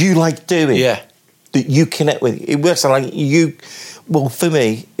that you like doing. Yeah. That you connect with. It works like you... Well, for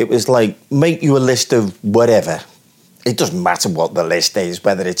me, it was like, make you a list of whatever. It doesn't matter what the list is,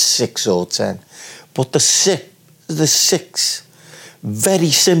 whether it's 6 or 10. But the six very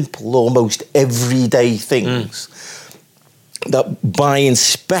simple, almost everyday things that by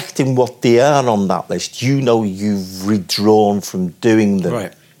inspecting what they are on that list, you know you've withdrawn from doing them.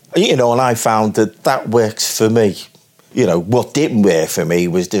 Right. You know, and I found that works for me. You know, what didn't work for me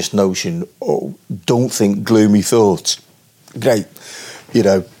was this notion, oh, don't think gloomy thoughts. Great. You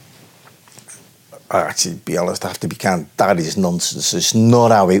know, actually, to be honest, I have to be candid, that is nonsense. It's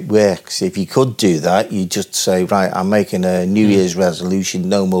not how it works. If you could do that, you just say, right, I'm making a New Year's resolution,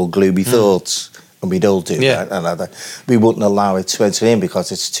 no more gloomy thoughts. And we'd all do that. And we wouldn't allow it to enter in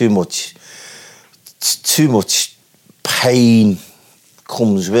because it's too much pain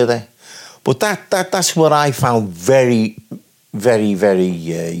comes with it. But that's what I found very, very, very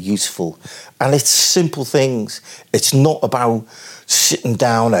useful. And it's simple things. It's not about sitting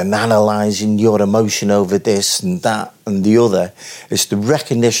down and analysing your emotion over this and that and the other. It's the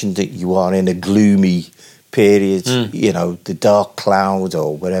recognition that you are in a gloomy period, you know, the dark cloud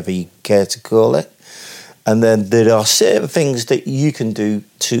or whatever you care to call it. And then there are certain things that you can do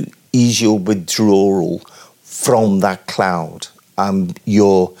to ease your withdrawal from that cloud and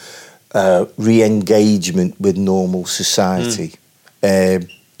your re-engagement with normal society.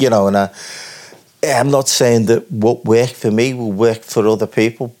 You know, and I'm not saying that what worked for me will work for other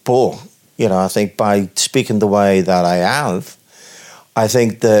people, but, you know, I think by speaking the way that I have, I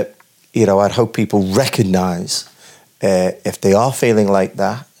think that, you know, I'd hope people recognise if they are feeling like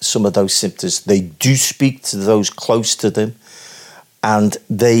that, some of those symptoms, they do speak to those close to them and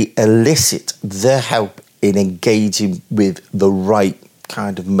they elicit their help in engaging with the right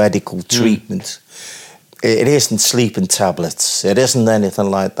kind of medical treatment. It isn't sleeping tablets. It isn't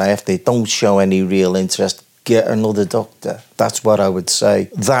anything like that. If they don't show any real interest, get another doctor. That's what I would say.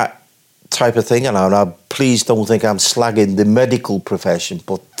 That type of thing, and please don't think I'm slagging the medical profession,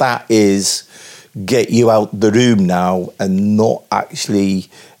 but that is get you out the room now and not actually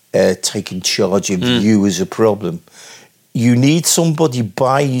taking charge of you as a problem. You need somebody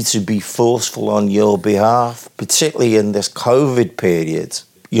by you to be forceful on your behalf, particularly in this COVID period.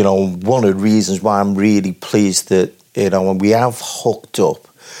 You know, one of the reasons why I'm really pleased that, you know, when we have hooked up,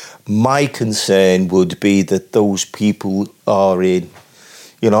 my concern would be that those people are in,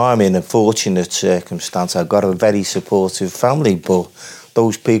 you know, I'm in a fortunate circumstance. I've got a very supportive family, but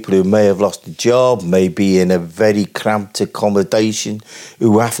those people who may have lost a job, may be in a very cramped accommodation,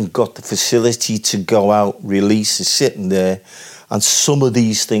 who haven't got the facility to go out, release, are sitting there, and some of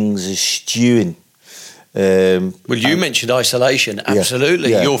these things are stewing. Well, you mentioned isolation.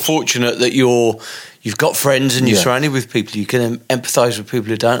 Absolutely. Yeah. You're fortunate that you've got friends and you're surrounded with people. You can empathise with people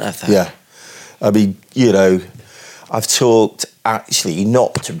who don't have that. Yeah. I mean, you know, I've talked, actually,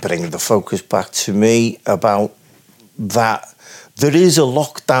 not to bring the focus back to me, about that there is a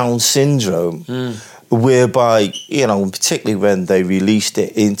lockdown syndrome whereby, you know, particularly when they released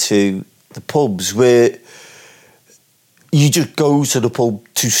it into the pubs, where you just go to the pub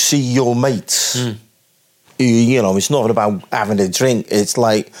to see your mates. You know, it's not about having a drink. It's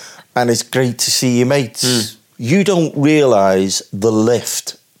like, and it's great to see your mates. You don't realise the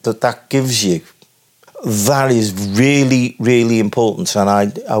lift that gives you. That is really, really important. And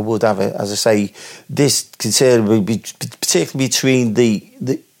I would have it, as I say, this concern would be particularly between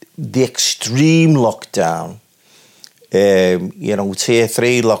the extreme lockdown, tier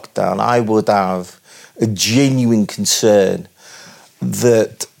 3 lockdown. I would have a genuine concern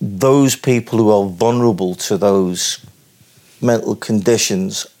that those people who are vulnerable to those mental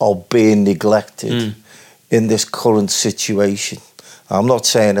conditions are being neglected in this current situation. I'm not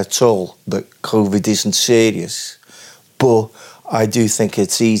saying at all that COVID isn't serious, but I do think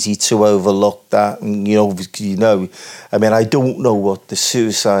it's easy to overlook that. And, I don't know what the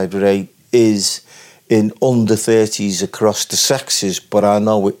suicide rate is in under 30s across the sexes, but I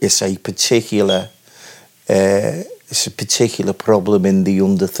know it's a particular problem in the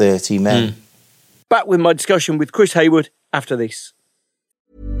under 30 men. Back with my discussion with Chris Haywood after this.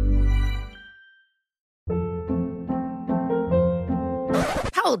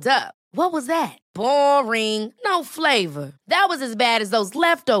 Hold up. What was that? Boring. No flavor. That was as bad as those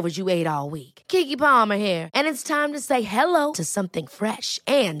leftovers you ate all week. Keke Palmer here, and it's time to say hello to something fresh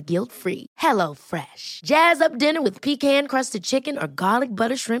and guilt-free. Hello Fresh. Jazz up dinner with pecan-crusted chicken or garlic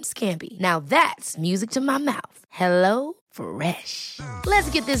butter shrimp scampi. Now that's music to my mouth. Hello Fresh. Let's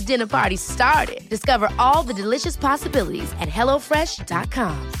get this dinner party started. Discover all the delicious possibilities at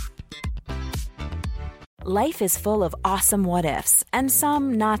hellofresh.com. Life is full of awesome what-ifs, and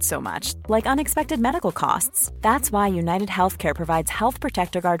some not so much, like unexpected medical costs. That's why United Healthcare provides Health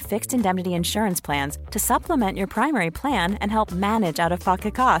Protector Guard fixed indemnity insurance plans to supplement your primary plan and help manage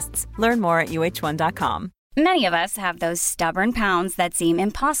out-of-pocket costs. Learn more at UH1.com. Many of us have those stubborn pounds that seem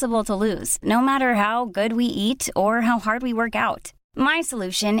impossible to lose, no matter how good we eat or how hard we work out. My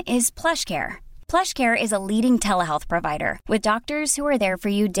solution is PlushCare. PlushCare is a leading telehealth provider with doctors who are there for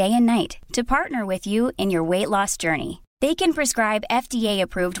you day and night to partner with you in your weight loss journey. They can prescribe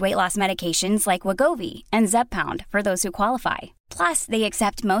FDA-approved weight loss medications like Wegovy and Zepbound for those who qualify. Plus, they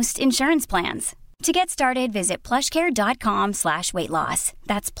accept most insurance plans. To get started, visit plushcare.com/weightloss.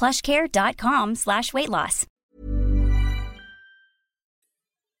 That's plushcare.com/weightloss.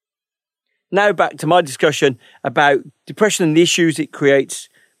 Now back to my discussion about depression and the issues it creates.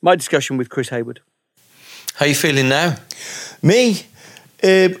 My discussion with Chris Haywood. How are you feeling now? Me?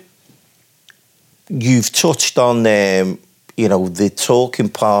 You've touched on, the talking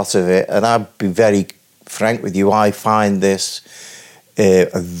part of it, and I'd be very frank with you. I find this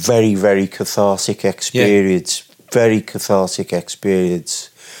a very, very cathartic experience. Yeah. Very cathartic experience.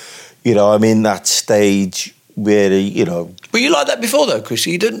 I'm in that stage where, Were you like that before, though, Chris?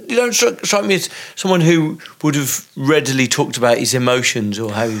 You don't strike me as someone who would have readily talked about his emotions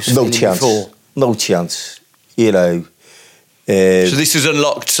or how he was feeling before. No chance. So this has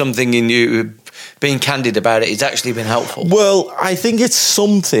unlocked something in you. Being candid about it, it's actually been helpful. Well, I think it's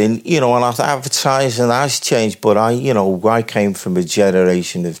something, and advertising has changed, but I came from a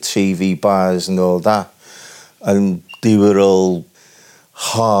generation of TV buyers and all that, and they were all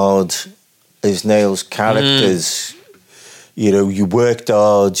hard as nails characters. You worked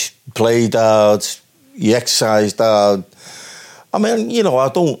hard, played hard, you exercised hard. I mean, I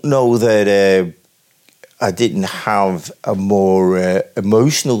don't know that I didn't have a more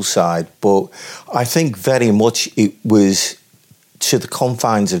emotional side, but I think very much it was to the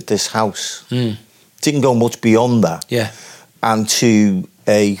confines of this house. Didn't go much beyond that. Yeah. And to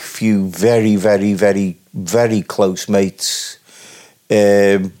a few very, very, very, very close mates.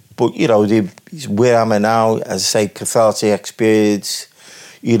 But, where am I now? As I say, cathartic experience.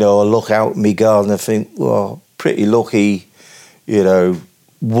 I look out in my garden and think, well, pretty lucky,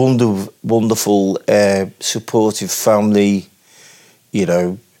 wonderful, supportive family,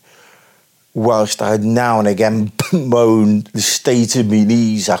 whilst I now and again moan the state of my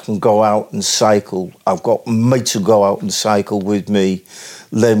knees, I can go out and cycle. I've got mates who go out and cycle with me,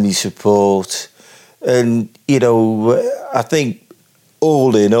 lend me support. And, I think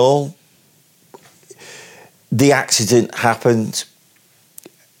all in all, the accident happened.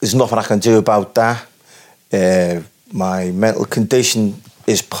 There's nothing I can do about that. My mental condition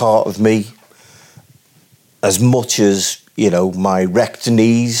is part of me as much as, my wrecked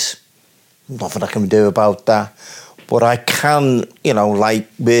knees. Nothing I can do about that. But I can, like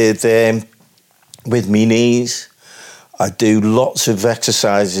with my knees, I do lots of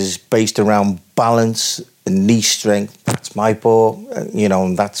exercises based around balance and knee strength. That's my part,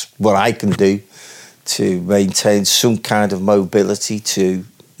 and that's what I can do to maintain some kind of mobility to,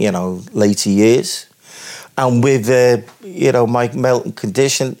 later years. And with, my mental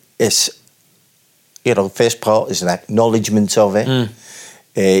condition, it's, first part is an acknowledgement of it.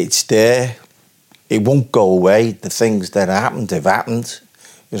 It's there. It won't go away. The things that happened have happened.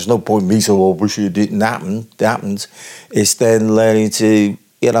 There's no point in me saying, "Oh, I wish it didn't happen." It happened. It's then learning to,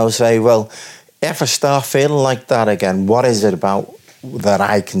 say, well, if I start feeling like that again, what is it about that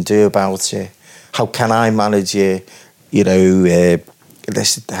I can do about it? How can I manage it?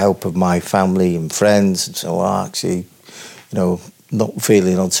 This is the help of my family and friends, and so actually, not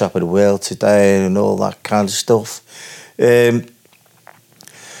feeling on top of the world today and all that kind of stuff.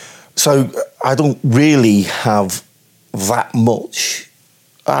 So I don't really have that much.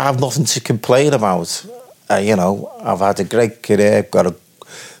 I have nothing to complain about. I've had a great career, I've got a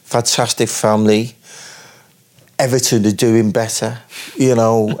fantastic family. Everton are doing better,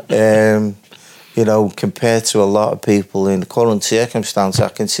 compared to a lot of people in the current circumstance. I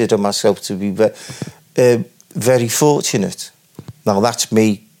consider myself to be very fortunate. Now, that's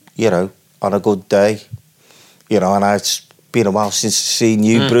me, on a good day. And it's been a while since I've seen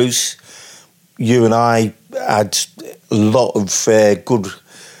you, Bruce. You and I had a lot of good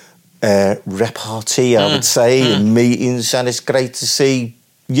repartee, I would say, and meetings, and it's great to see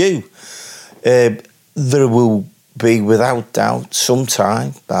you. There will be, without doubt, some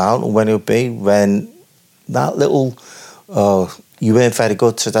time, I don't know when it'll be, when that little, you weren't very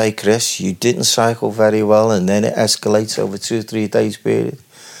good today, Chris, you didn't cycle very well, and then it escalates over 2 or 3 days period.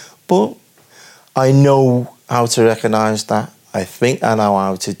 But I know how to recognise that. I think I know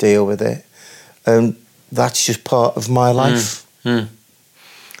how to deal with it. And that's just part of my life. I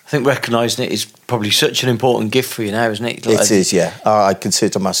think recognising it is probably such an important gift for you now, isn't it? It is, yeah. I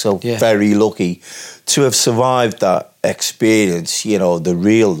consider myself very lucky to have survived that experience, the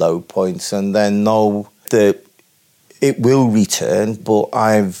real low points, and then know that it will return. But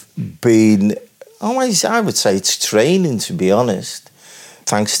I've been always, I would say it's training, to be honest,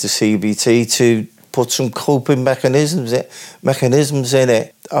 thanks to CBT, to put some coping mechanisms in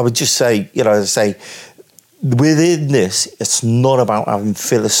it. I would just say, within this, it's not about having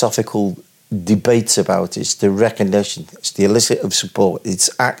philosophical debates about it. It's the recognition, it's the elicit of support, it's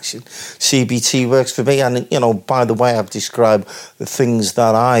action. CBT works for me, and by the way, I've described the things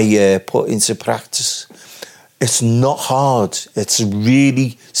that I put into practice. It's not hard. It's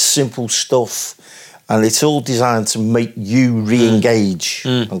really simple stuff, and it's all designed to make you re-engage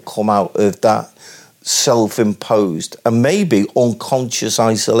and come out of that self-imposed and maybe unconscious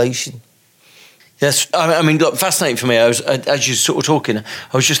isolation. Yes, I mean, look, fascinating for me. As you're sort of talking, I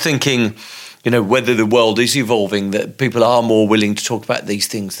was just thinking, whether the world is evolving, that people are more willing to talk about these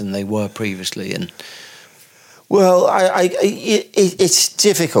things than they were previously. And well, it's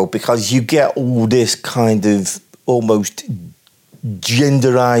difficult because you get all this kind of almost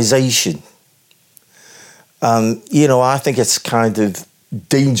genderization. I think it's kind of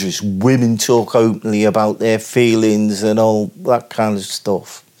dangerous. Women talk openly about their feelings and all that kind of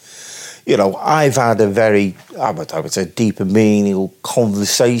stuff. I've had a very, I would say, deep and meaningful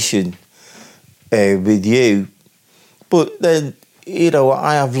conversation with you. But then,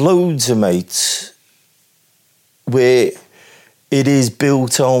 I have loads of mates where it is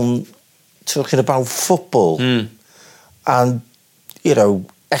built on talking about football and,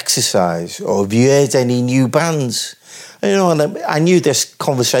 exercise, or have you heard any new bands? And I knew this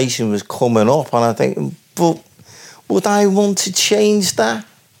conversation was coming up, and I think, but would I want to change that?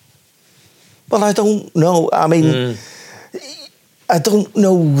 Well, I don't know. I mean, I don't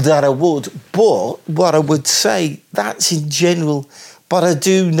know that I would, but what I would say, that's in general, but I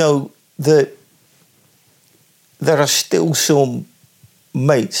do know that there are still some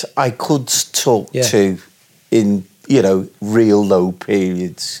mates I could talk to in, real low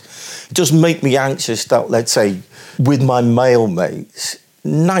periods. It does make me anxious that, let's say, with my male mates,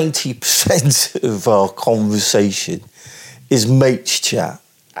 90% of our conversation is mates chat.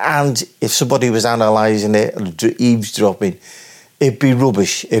 And if somebody was analysing it or eavesdropping, it'd be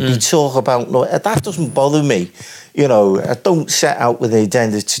rubbish. It'd be talk about... that doesn't bother me. I don't set out with the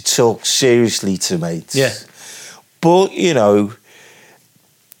agenda to talk seriously to mates. Yeah. But, the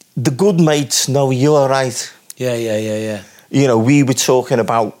good mates know you're right. Yeah. We were talking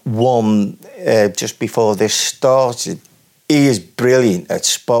about one just before this started. He is brilliant at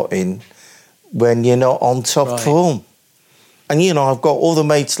spotting when you're not on top form. And, I've got other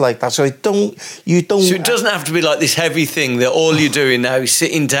mates like that. So you don't... So it doesn't have to be like this heavy thing that all you're doing now is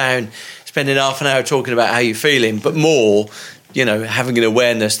sitting down, spending half an hour talking about how you're feeling, but more, having an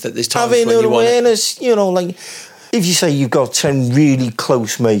awareness that there's times when you want... Having an awareness, like... If you say you've got 10 really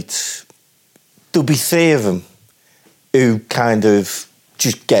close mates, there'll be 3 of them who kind of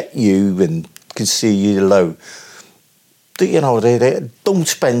just get you and can see you low. They don't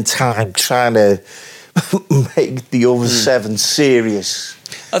spend time trying to make the other 7 serious.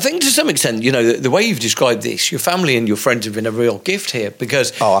 I think to some extent, you know, the way you've described this, your family and your friends have been a real gift here,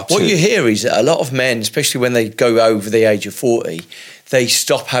 because what you hear is that a lot of men, especially when they go over the age of 40, they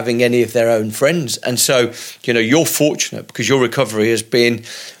stop having any of their own friends. And so, you know, you're fortunate because your recovery has been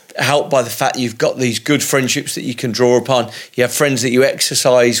helped by the fact you've got these good friendships that you can draw upon. You have friends that you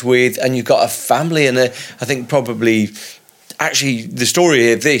exercise with, and you've got a family. And I think probably... Actually, the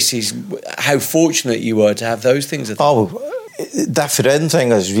story of this is how fortunate you were to have those things. That friend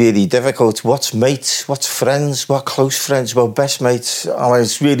thing is really difficult. What's mates? What's friends? What close friends? What best mates? I mean,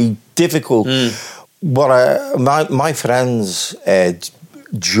 it's really difficult. My friends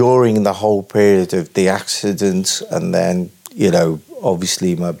during the whole period of the accident, and then, you know,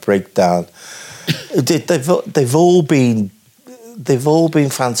 obviously my breakdown, they've all been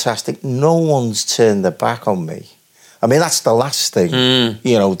fantastic. No one's turned their back on me. I mean, that's the last thing.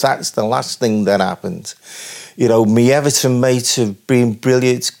 You know, that's the last thing that happened. You know, me Everton mates have been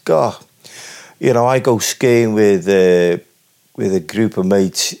brilliant. God, you know, I go skiing with a group of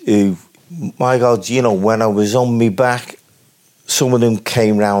mates who, my God, you know, when I was on my back, some of them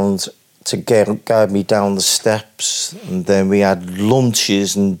came round to guide me down the steps, and then we had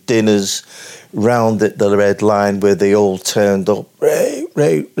lunches and dinners round at the Red Line where they all turned up, Ray,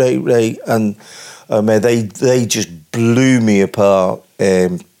 and they just blew me apart.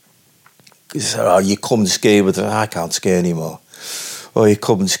 He said, "Oh, you come and ski with us." I can't ski anymore. "Oh, you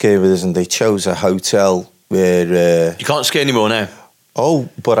come and ski with us," and they chose a hotel where you can't ski anymore now. Oh,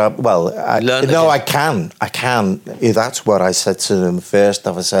 but I can. Yeah, that's what I said to them first.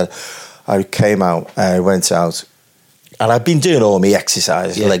 I said, I came out, I went out, and I've been doing all my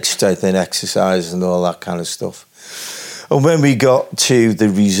exercise, leg strengthening exercise and all that kind of stuff. And when we got to the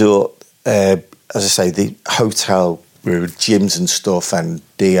resort, as I say, the hotel with gyms and stuff, and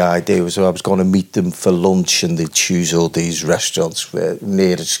the idea was I was going to meet them for lunch, and they'd choose all these restaurants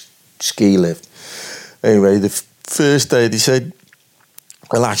near the ski lift. Anyway, the first day they said,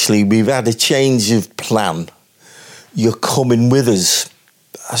 "Well, actually, we've had a change of plan. You're coming with us."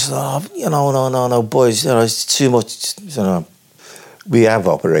 I said, "Oh, you know, no, boys, you know, it's too much." You know, we have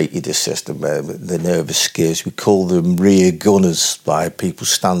operated a system, the nervous skiers. We call them rear gunners, by people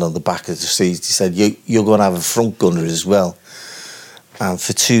stand on the back of the seats. He said, "You're going to have a front gunner as well." And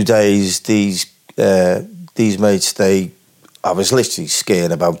for 2 days, these mates, I was literally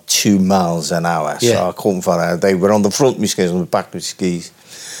skiing about 2 miles an hour, so I couldn't follow out. They were on the front of my skis, on the back of my skis.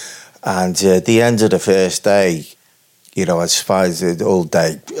 And at the end of the first day, you know, I spied all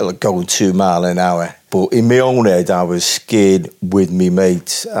day, going 2 miles an hour. But in my own head, I was skiing with me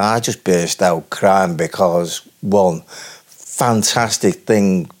mates. I just burst out crying because, one, fantastic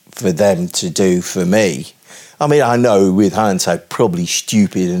thing for them to do for me. I mean, I know with hindsight, probably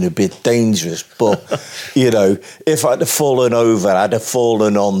stupid and a bit dangerous, but, you know, if I'd have fallen over, I'd have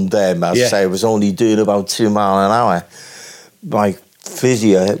fallen on them. As I say, I was only doing about 2 miles an hour. My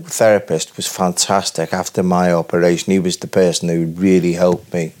physiotherapist was fantastic after my operation. He was the person who really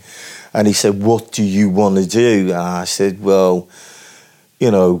helped me. And he said, "What do you want to do?" And I said, "Well, you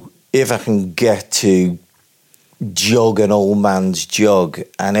know, if I can get to jog an old man's jog,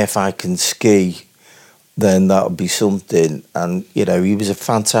 and if I can ski, then that would be something." And, you know, he was a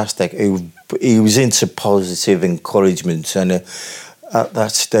fantastic... He was into positive encouragement. And at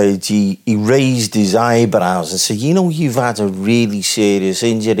that stage, he raised his eyebrows and said, "You know, you've had a really serious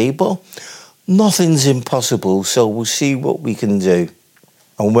injury, but nothing's impossible, so we'll see what we can do."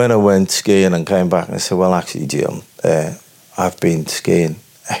 And when I went skiing and came back, and I said, "Well, actually, Jim, I've been skiing."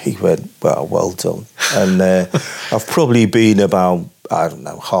 He went, well done." And I've probably been about, I don't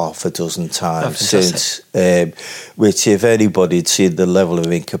know, half a dozen times since, which if anybody had seen the level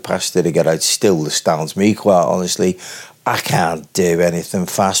of incapacity I get, it still astounds me, quite honestly. I can't do anything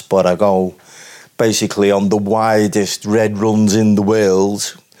fast, but I go basically on the widest red runs in the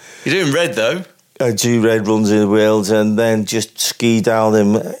world. You're doing red, though. I do red runs in the world, and then just ski down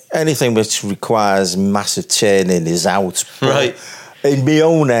them. Anything which requires massive turning is out. Right. In my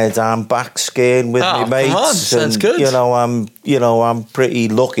own head, I'm back skiing with my mates. Come on, sounds good. I'm pretty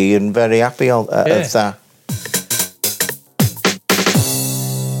lucky and very happy of that.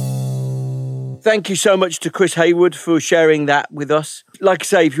 Thank you so much to Chris Haywood for sharing that with us. Like I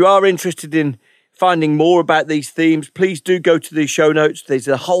say, if you are interested in finding more about these themes, please do go to the show notes. There's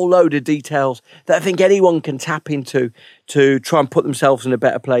a whole load of details that I think anyone can tap into to try and put themselves in a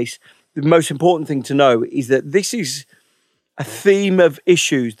better place. The most important thing to know is that this is a theme of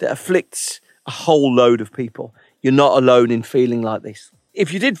issues that afflicts a whole load of people. You're not alone in feeling like this.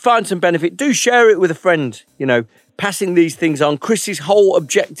 If you did find some benefit, do share it with a friend. You know, passing these things on. Chris's whole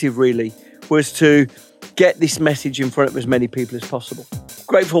objective really was to get this message in front of as many people as possible.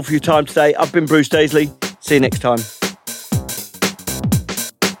 Grateful for your time today. I've been Bruce Daisley. See you next time.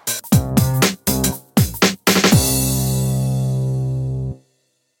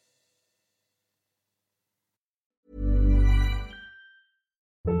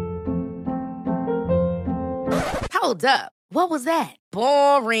 Hold up. What was that?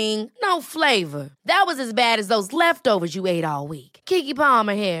 Boring. No flavor. That was as bad as those leftovers you ate all week. Keke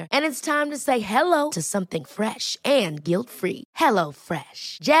Palmer here, and it's time to say hello to something fresh and guilt-free. Hello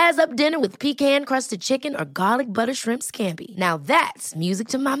Fresh. Jazz up dinner with pecan-crusted chicken or garlic butter shrimp scampi. Now that's music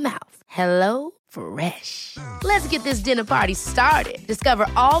to my mouth. Hello Fresh. Let's get this dinner party started. Discover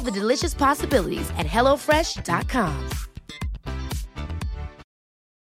all the delicious possibilities at HelloFresh.com.